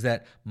 is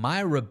that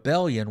my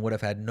rebellion would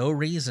have had no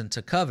reason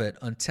to covet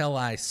until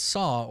I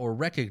saw or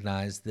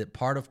recognized that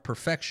part of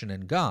perfection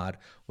in God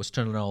was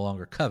to no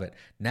longer covet.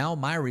 Now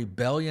my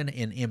rebellion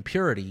in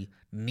impurity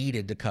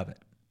needed to covet.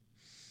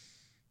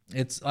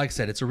 It's, like I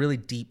said, it's a really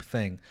deep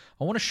thing.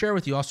 I want to share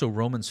with you also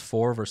Romans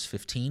 4, verse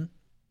 15.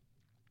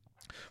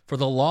 For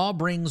the law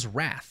brings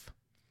wrath,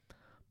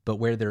 but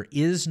where there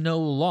is no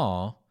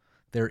law,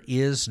 there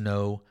is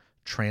no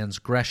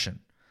transgression.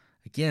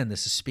 Again,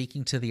 this is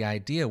speaking to the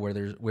idea where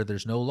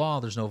there's no law,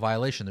 there's no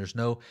violation, there's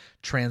no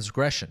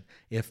transgression.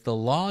 If the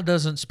law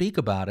doesn't speak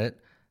about it,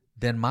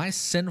 then my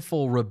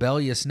sinful,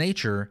 rebellious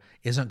nature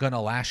isn't going to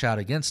lash out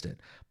against it.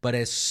 But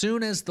as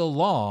soon as the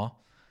law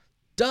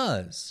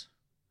does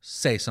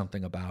say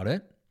something about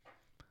it,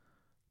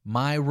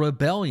 my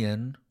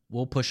rebellion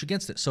will push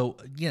against it. So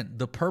again,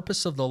 the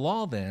purpose of the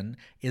law then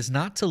is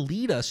not to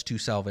lead us to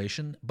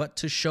salvation, but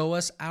to show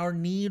us our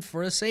need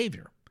for a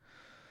Savior.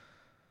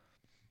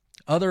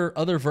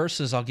 Other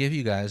verses I'll give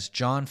you guys,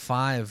 John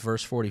 5,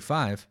 verse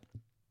 45,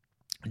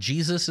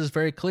 Jesus is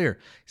very clear.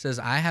 He says,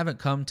 I haven't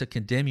come to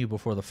condemn you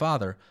before the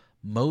Father.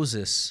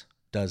 Moses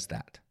does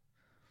that.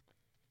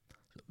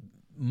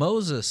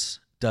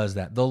 Moses does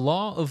that. The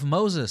law of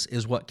Moses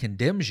is what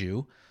condemns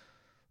you.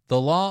 The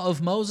law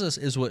of Moses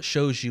is what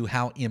shows you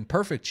how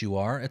imperfect you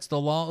are. It's the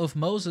law of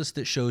Moses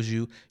that shows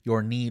you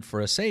your need for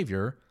a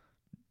Savior,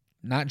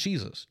 not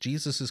Jesus.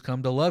 Jesus has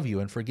come to love you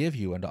and forgive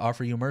you and to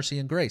offer you mercy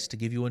and grace, to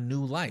give you a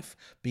new life,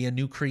 be a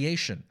new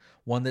creation,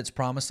 one that's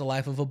promised a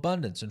life of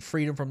abundance and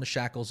freedom from the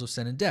shackles of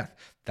sin and death.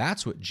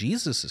 That's what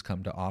Jesus has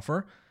come to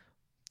offer.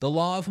 The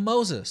law of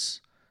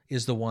Moses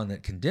is the one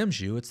that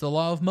condemns you. It's the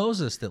law of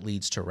Moses that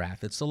leads to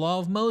wrath. It's the law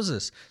of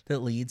Moses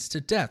that leads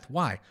to death.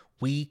 Why?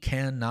 We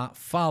cannot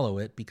follow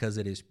it because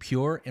it is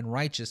pure and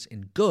righteous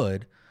and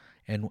good,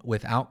 and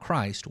without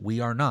Christ, we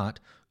are not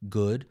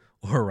good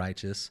or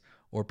righteous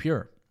or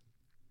pure.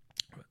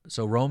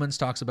 So Romans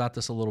talks about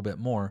this a little bit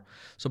more.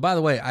 So by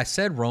the way, I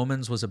said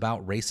Romans was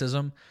about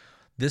racism.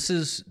 This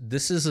is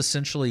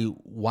essentially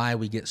why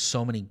we get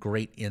so many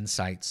great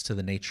insights to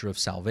the nature of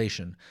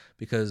salvation,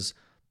 because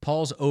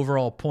Paul's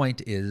overall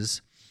point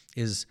is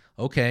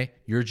okay,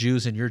 you're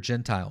Jews and you're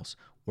Gentiles.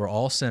 We're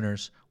all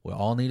sinners. We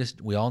all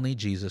need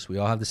Jesus. We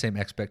all have the same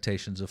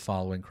expectations of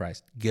following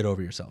Christ. Get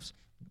over yourselves.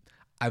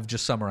 I've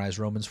just summarized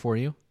Romans for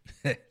you.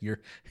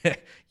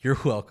 You're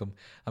welcome.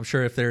 I'm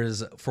sure if there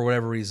is, for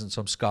whatever reason,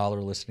 some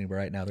scholar listening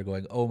right now, they're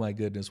going, "Oh my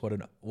goodness,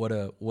 what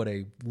a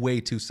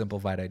way too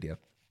simplified idea."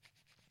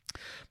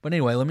 But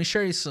anyway, let me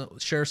share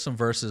some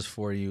verses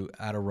for you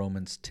out of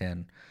Romans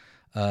 10,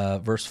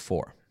 verse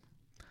 4.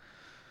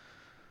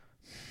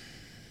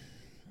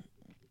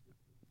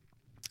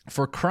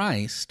 For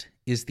Christ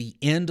is the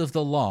end of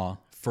the law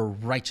for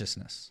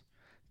righteousness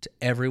to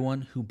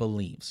everyone who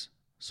believes.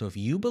 So if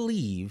you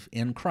believe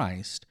in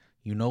Christ,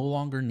 you no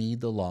longer need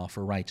the law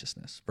for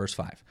righteousness. Verse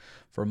 5,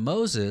 for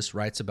Moses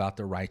writes about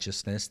the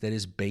righteousness that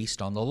is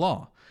based on the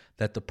law,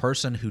 that the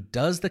person who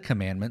does the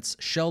commandments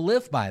shall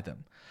live by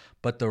them.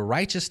 But the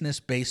righteousness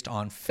based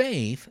on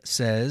faith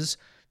says,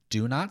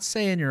 do not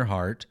say in your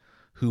heart,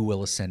 who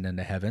will ascend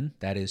into heaven,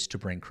 that is to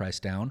bring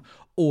Christ down,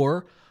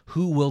 or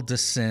who will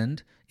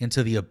descend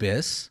into the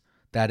abyss,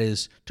 that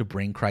is to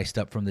bring Christ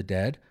up from the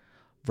dead.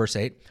 Verse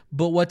 8,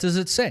 but what does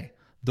it say?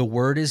 The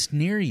word is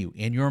near you,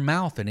 in your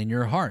mouth and in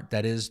your heart.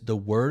 That is the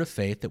word of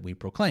faith that we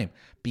proclaim.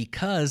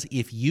 Because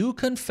if you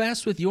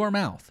confess with your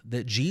mouth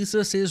that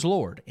Jesus is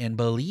Lord and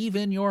believe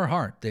in your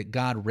heart that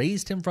God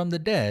raised him from the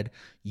dead,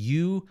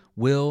 you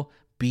will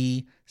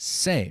be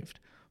saved.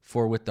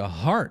 For with the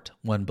heart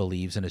one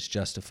believes and is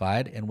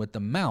justified, and with the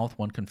mouth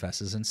one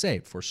confesses and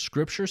saved. For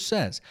Scripture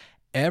says,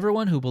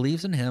 everyone who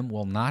believes in him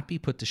will not be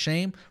put to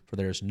shame, for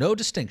there is no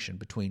distinction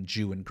between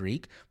Jew and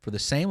Greek, for the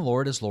same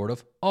Lord is Lord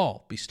of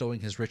all,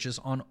 bestowing his riches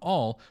on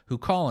all who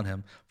call on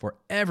him. For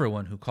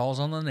everyone who calls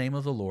on the name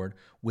of the Lord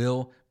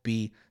will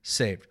be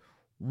saved.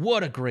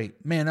 What a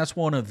great, man, that's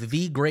one of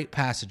the great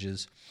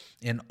passages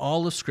in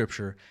all of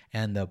Scripture.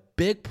 And the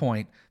big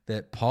point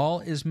that Paul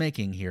is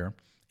making here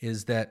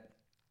is that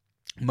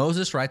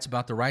Moses writes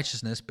about the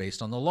righteousness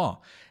based on the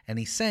law. And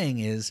he's saying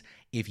is,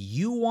 if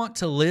you want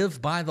to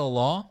live by the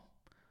law,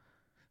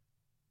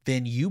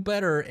 then you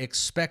better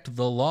expect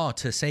the law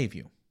to save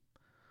you.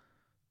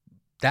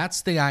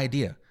 That's the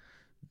idea.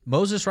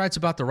 Moses writes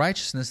about the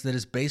righteousness that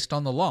is based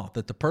on the law,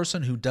 that the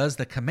person who does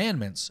the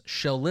commandments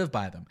shall live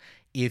by them.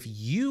 If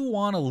you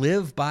want to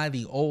live by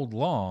the old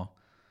law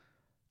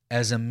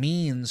as a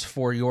means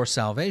for your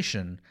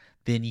salvation,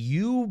 then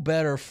you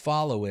better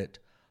follow it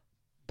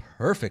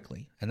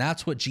perfectly. And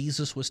that's what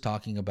Jesus was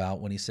talking about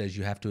when he says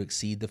you have to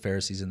exceed the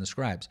Pharisees and the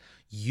scribes.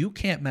 You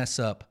can't mess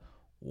up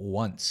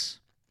once.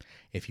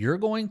 If you're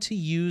going to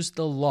use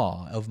the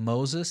law of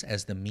Moses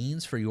as the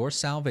means for your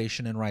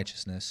salvation and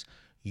righteousness,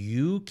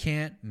 you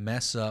can't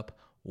mess up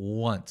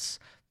once.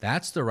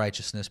 That's the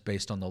righteousness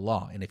based on the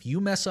law. And if you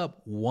mess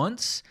up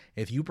once,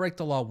 if you break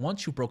the law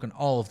once, you've broken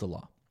all of the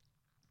law.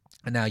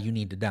 And now you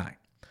need to die.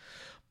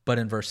 But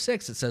in verse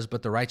 6, it says,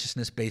 but the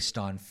righteousness based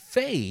on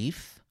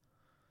faith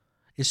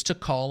is to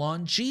call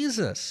on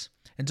Jesus,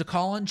 and to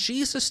call on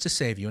Jesus to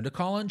save you, and to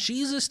call on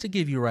Jesus to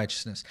give you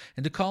righteousness,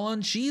 and to call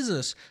on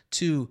Jesus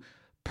to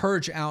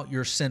purge out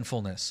your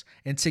sinfulness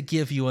and to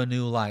give you a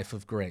new life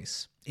of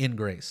grace, in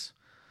grace.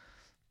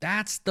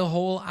 That's the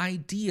whole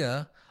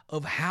idea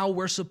of how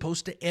we're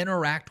supposed to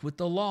interact with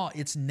the law.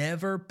 It's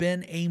never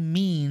been a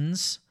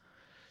means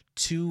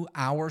to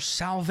our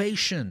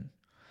salvation.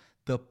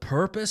 The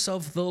purpose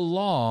of the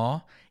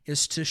law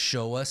is to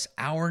show us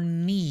our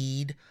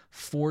need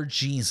for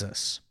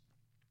Jesus.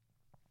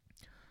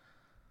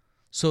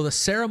 So the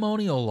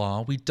ceremonial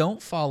law, we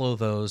don't follow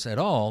those at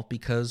all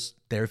because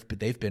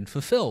they've been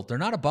fulfilled. They're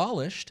not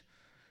abolished.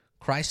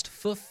 Christ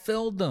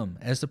fulfilled them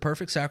as the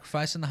perfect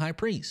sacrifice and the high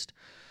priest.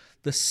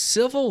 The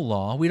civil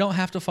law, we don't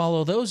have to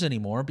follow those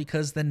anymore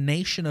because the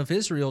nation of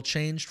Israel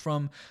changed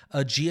from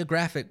a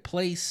geographic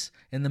place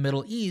in the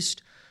Middle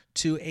East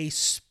to a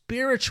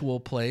spiritual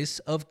place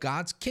of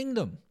God's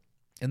kingdom,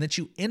 and that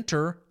you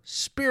enter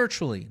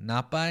spiritually,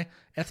 not by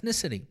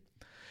ethnicity.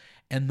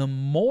 And the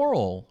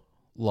moral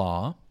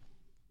law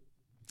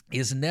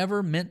is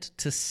never meant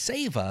to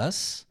save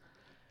us,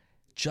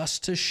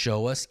 just to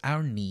show us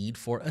our need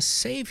for a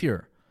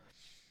Savior.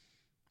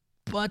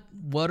 But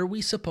what are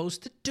we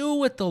supposed to do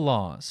with the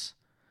laws?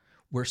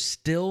 We're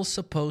still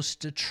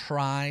supposed to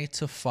try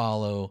to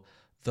follow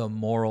the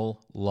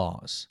moral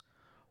laws.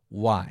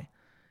 Why?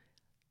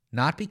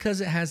 Not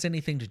because it has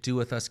anything to do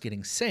with us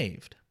getting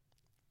saved,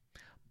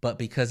 but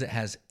because it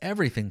has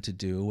everything to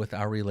do with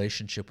our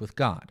relationship with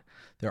God.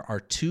 There are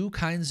two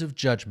kinds of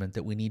judgment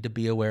that we need to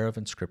be aware of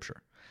in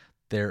Scripture.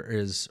 There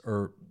is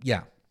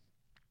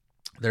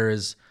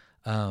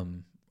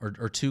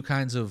two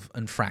kinds of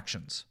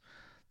infractions.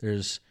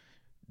 There's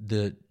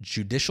the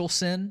judicial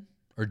sin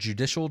or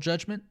judicial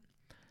judgment,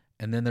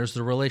 and then there's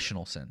the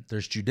relational sin.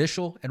 There's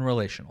judicial and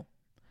relational.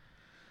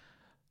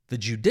 The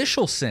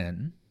judicial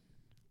sin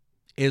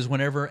is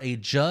whenever a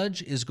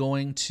judge is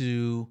going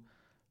to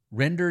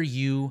render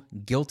you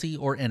guilty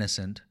or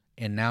innocent,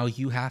 and now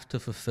you have to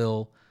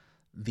fulfill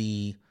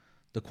the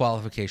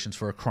qualifications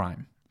for a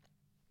crime.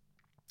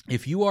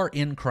 If you are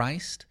in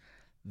Christ,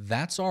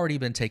 that's already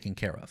been taken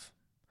care of.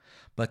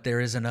 But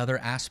there is another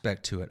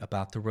aspect to it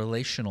about the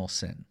relational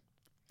sin,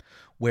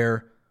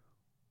 where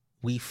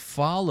we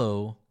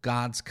follow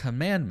God's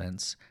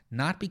commandments,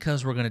 not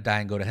because we're going to die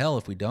and go to hell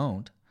if we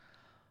don't,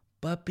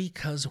 but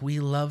because we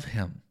love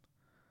Him.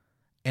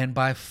 And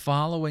by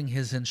following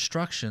His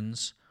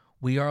instructions,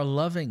 we are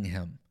loving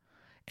Him.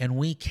 And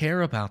we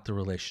care about the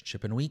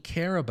relationship, and we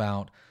care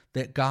about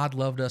that God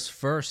loved us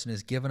first and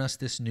has given us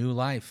this new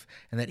life,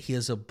 and that He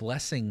is a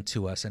blessing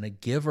to us and a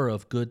giver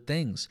of good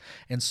things.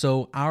 And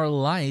so our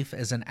life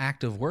as an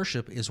act of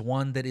worship is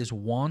one that is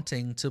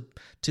wanting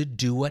to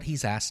do what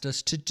He's asked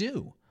us to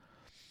do.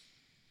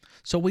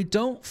 So we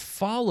don't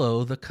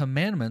follow the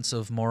commandments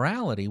of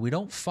morality. We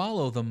don't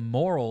follow the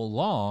moral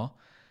law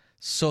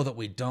so that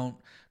we don't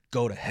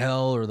go to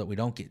hell or that we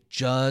don't get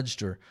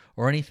judged or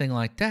anything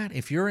like that.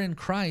 If you're in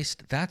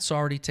Christ, that's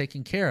already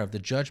taken care of. The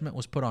judgment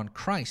was put on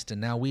Christ, and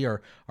now we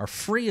are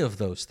free of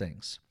those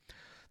things.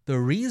 The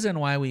reason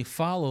why we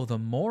follow the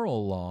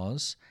moral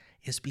laws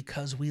is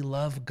because we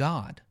love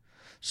God.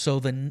 So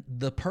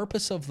the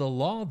purpose of the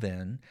law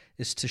then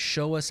is to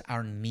show us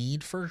our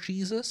need for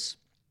Jesus,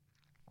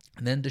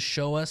 and then to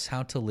show us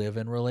how to live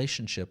in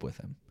relationship with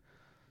Him.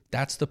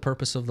 That's the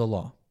purpose of the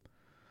law.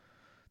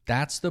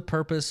 That's the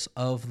purpose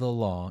of the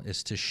law,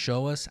 is to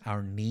show us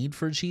our need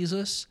for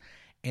Jesus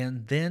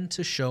and then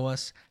to show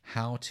us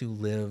how to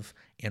live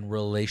in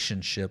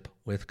relationship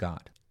with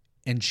God.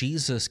 And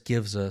Jesus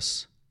gives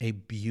us a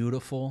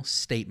beautiful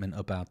statement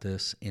about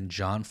this in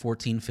John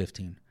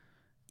 14:15.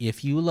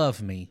 If you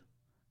love me,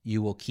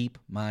 you will keep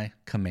my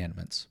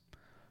commandments.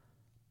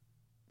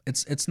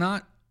 It's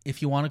not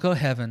if you want to go to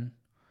heaven.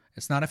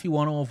 It's not if you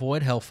want to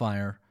avoid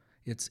hellfire.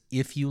 It's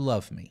if you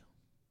love me,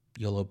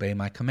 you'll obey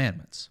my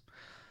commandments.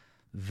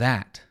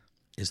 That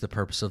is the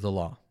purpose of the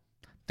law.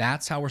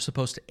 That's how we're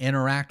supposed to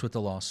interact with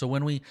the law. So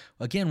when we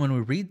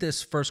read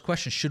this first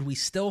question, should we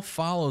still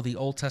follow the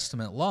Old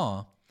Testament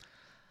law?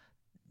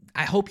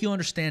 I hope you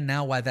understand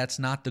now why that's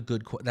not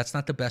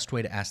the best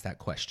way to ask that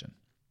question.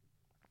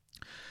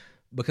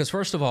 Because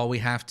first of all, we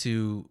have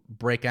to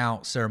break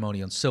out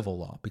ceremonial and civil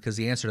law, because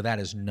the answer to that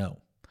is no.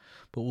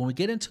 But when we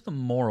get into the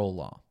moral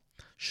law,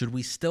 Should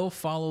we still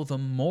follow the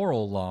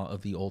moral law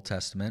of the Old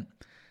Testament?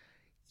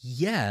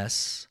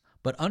 Yes,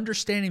 but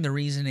understanding the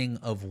reasoning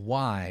of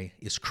why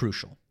is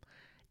crucial.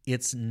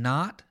 It's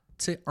not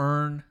to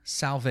earn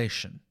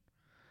salvation,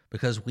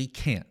 because we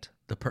can't.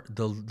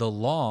 The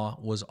law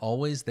was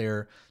always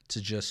there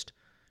to just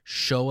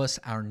show us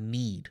our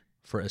need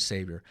for a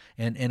Savior.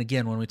 And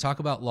again, when we talk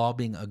about law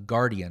being a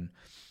guardian,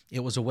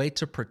 it was a way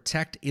to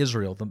protect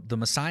Israel. The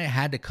Messiah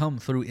had to come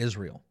through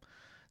Israel.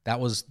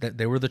 That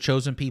they were the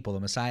chosen people. The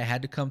Messiah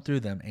had to come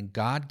through them, and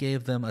God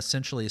gave them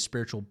essentially a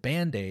spiritual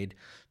band-aid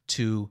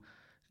to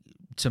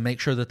make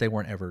sure that they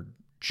weren't ever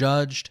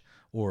judged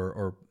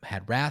or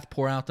had wrath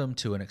pour out them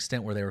to an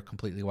extent where they were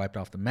completely wiped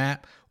off the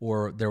map,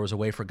 or there was a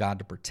way for God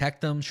to protect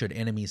them should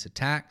enemies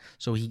attack.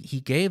 So he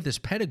gave this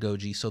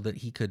pedagogy so that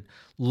he could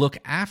look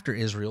after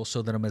Israel,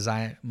 so that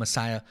a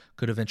Messiah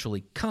could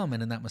eventually come.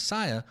 And in that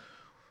Messiah,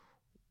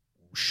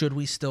 should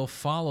we still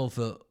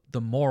follow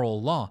the moral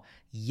law?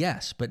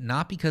 Yes, but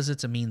not because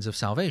it's a means of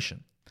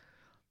salvation,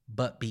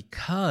 but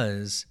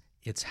because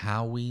it's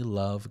how we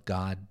love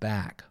God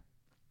back.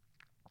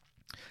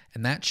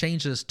 And that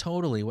changes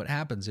totally what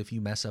happens if you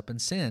mess up and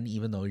sin,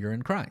 even though you're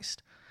in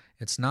Christ.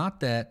 It's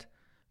not that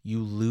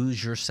you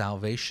lose your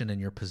salvation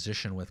and your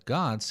position with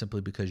God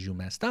simply because you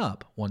messed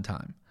up one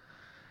time.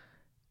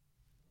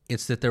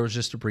 It's that there was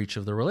just a breach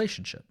of the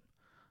relationship.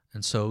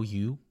 And so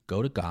you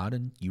go to God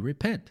and you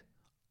repent.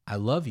 I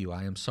love you.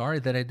 I am sorry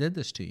that I did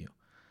this to you.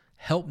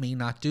 Help me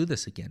not do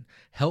this again.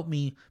 Help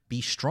me be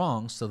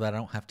strong so that I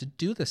don't have to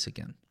do this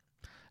again.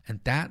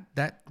 And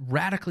that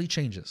radically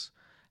changes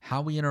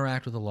how we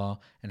interact with the law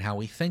and how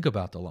we think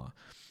about the law.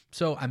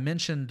 So I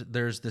mentioned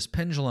there's this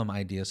pendulum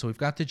idea. So we've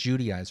got the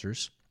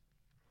Judaizers,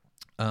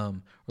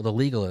 or the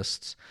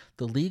legalists.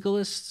 The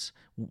legalists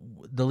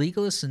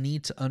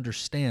need to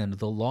understand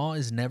the law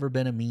has never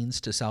been a means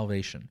to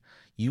salvation.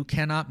 You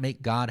cannot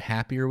make God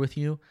happier with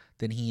you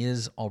than he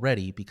is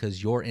already,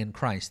 because you're in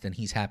Christ and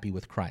he's happy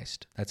with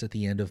Christ. That's at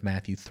the end of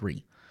Matthew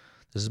 3.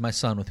 This is my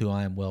son with whom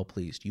I am well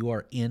pleased. You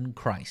are in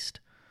Christ.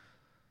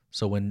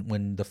 So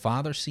when the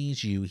Father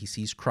sees you, he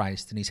sees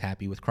Christ and he's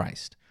happy with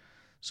Christ.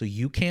 So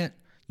you can't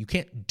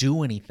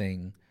do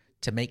anything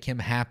to make him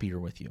happier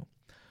with you.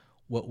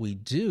 What we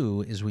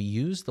do is we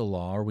use the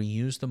law, or we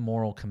use the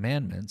moral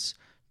commandments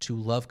to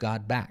love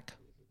God back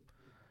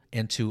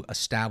and to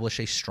establish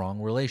a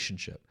strong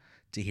relationship,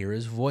 to hear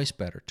his voice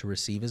better, to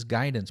receive his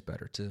guidance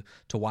better,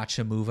 to watch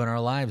him move in our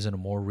lives in a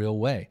more real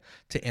way,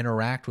 to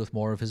interact with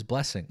more of his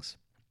blessings.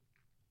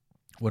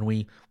 When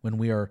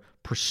we are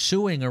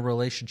pursuing a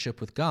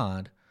relationship with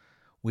God,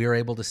 we are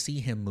able to see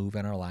him move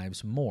in our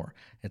lives more.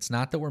 It's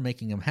not that we're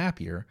making him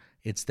happier,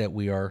 it's that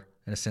we are,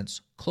 in a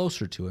sense,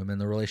 closer to him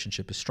and the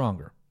relationship is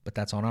stronger. But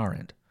that's on our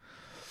end.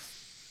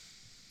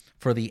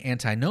 For the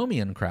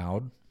antinomian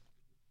crowd,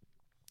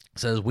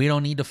 says we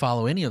don't need to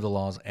follow any of the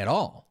laws at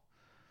all.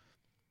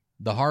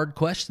 The hard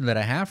question that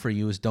I have for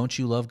you is, don't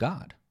you love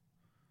God?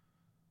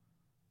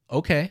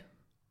 Okay,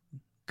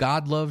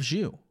 God loves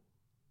you.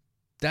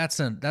 That's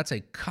a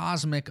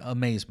cosmic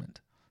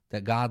amazement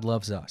that God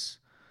loves us.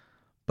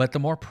 But the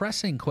more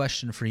pressing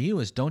question for you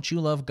is, don't you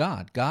love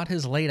God? God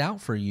has laid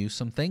out for you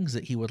some things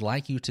that he would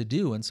like you to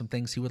do and some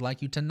things he would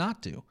like you to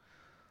not do.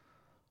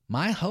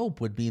 My hope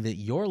would be that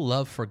your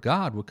love for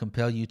God would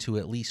compel you to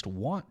at least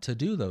want to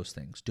do those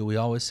things. Do we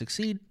always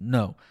succeed?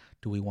 No.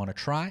 Do we want to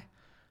try?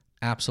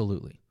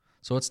 Absolutely.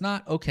 So it's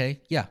not, okay,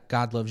 yeah,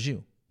 God loves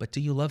you, but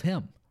do you love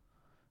him?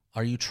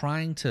 Are you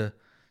trying to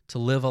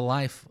live a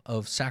life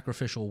of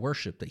sacrificial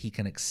worship that he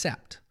can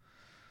accept?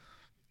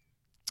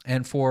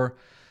 And for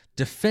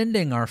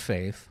defending our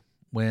faith,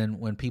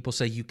 when people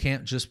say you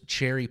can't just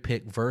cherry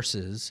pick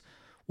verses,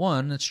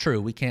 one, it's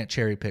true, we can't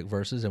cherry pick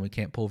verses and we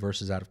can't pull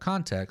verses out of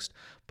context,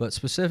 but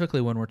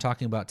specifically when we're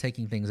talking about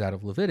taking things out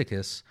of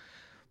Leviticus,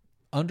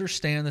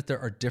 understand that there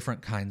are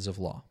different kinds of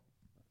law.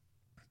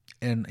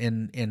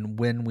 And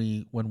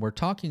when we're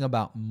talking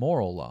about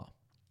moral law,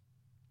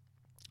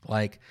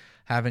 like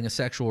having a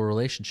sexual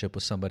relationship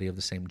with somebody of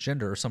the same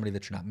gender or somebody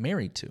that you're not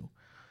married to,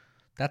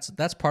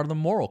 that's part of the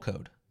moral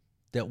code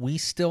that we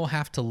still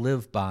have to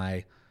live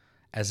by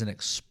as an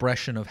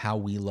expression of how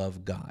we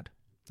love God.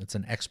 It's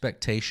an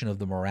expectation of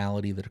the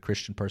morality that a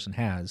Christian person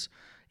has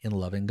in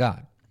loving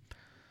God.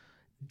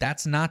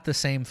 That's not the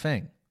same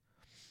thing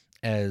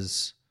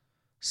as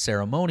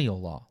ceremonial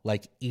law,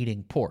 like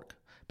eating pork,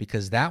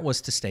 because that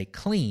was to stay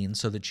clean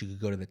so that you could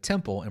go to the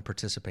temple and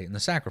participate in the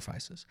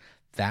sacrifices.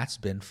 That's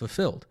been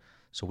fulfilled.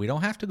 So we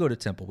don't have to go to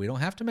temple. We don't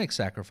have to make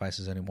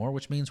sacrifices anymore,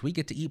 which means we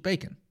get to eat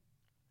bacon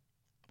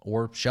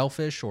or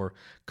shellfish or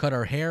cut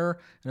our hair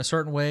in a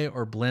certain way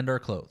or blend our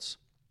clothes.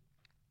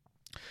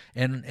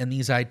 And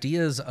these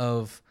ideas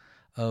of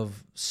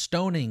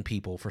stoning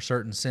people for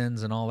certain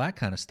sins and all that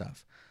kind of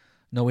stuff.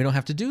 No, we don't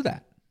have to do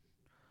that.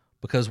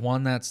 Because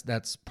one,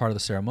 that's part of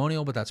the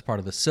ceremonial, but that's part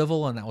of the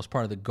civil, and that was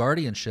part of the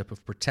guardianship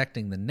of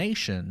protecting the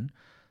nation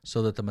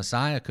so that the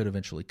Messiah could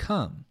eventually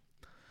come.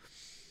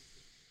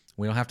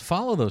 We don't have to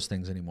follow those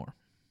things anymore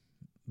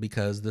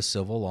because the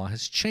civil law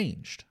has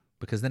changed,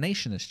 because the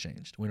nation has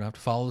changed. We don't have to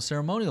follow the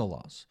ceremonial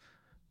laws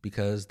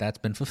because that's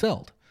been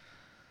fulfilled.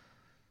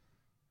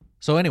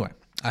 So anyway,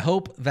 I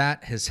hope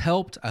that has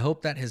helped. I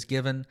hope that has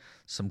given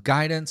some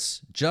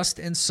guidance. Just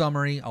in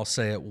summary, I'll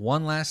say it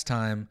one last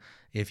time.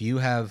 If you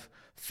have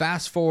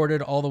fast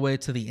forwarded all the way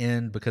to the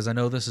end, because I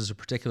know this is a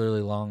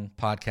particularly long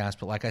podcast,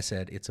 but like I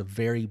said, it's a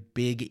very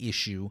big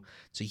issue.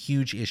 It's a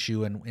huge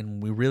issue,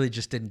 and we really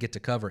just didn't get to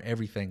cover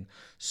everything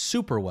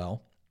super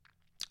well.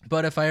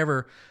 But if I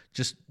ever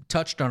just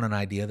touched on an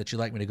idea that you'd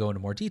like me to go into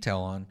more detail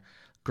on,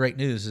 great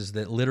news is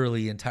that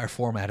literally the entire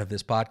format of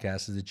this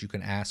podcast is that you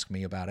can ask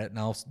me about it, and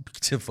I'll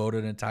devote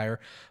an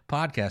entire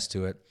podcast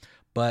to it.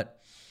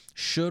 But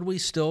should we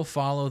still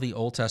follow the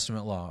Old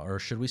Testament law, or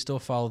should we still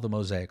follow the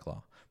Mosaic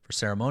law? For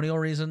ceremonial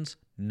reasons,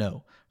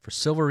 no. For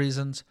civil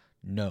reasons,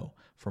 no.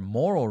 For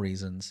moral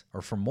reasons,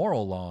 or for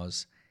moral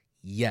laws,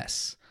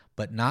 yes.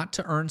 But not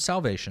to earn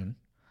salvation,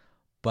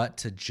 but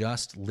to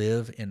just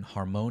live in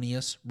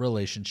harmonious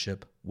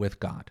relationship with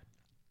God.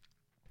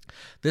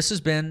 This has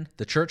been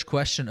the church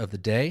question of the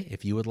day.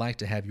 If you would like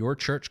to have your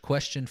church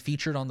question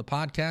featured on the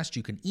podcast,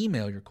 you can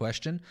email your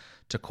question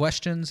to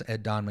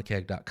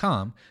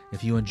questions@donmckegg.com.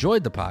 If you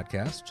enjoyed the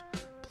podcast,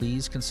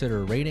 please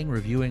consider rating,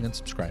 reviewing, and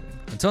subscribing.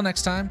 Until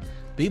next time,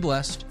 be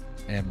blessed,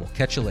 and we'll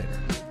catch you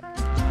later.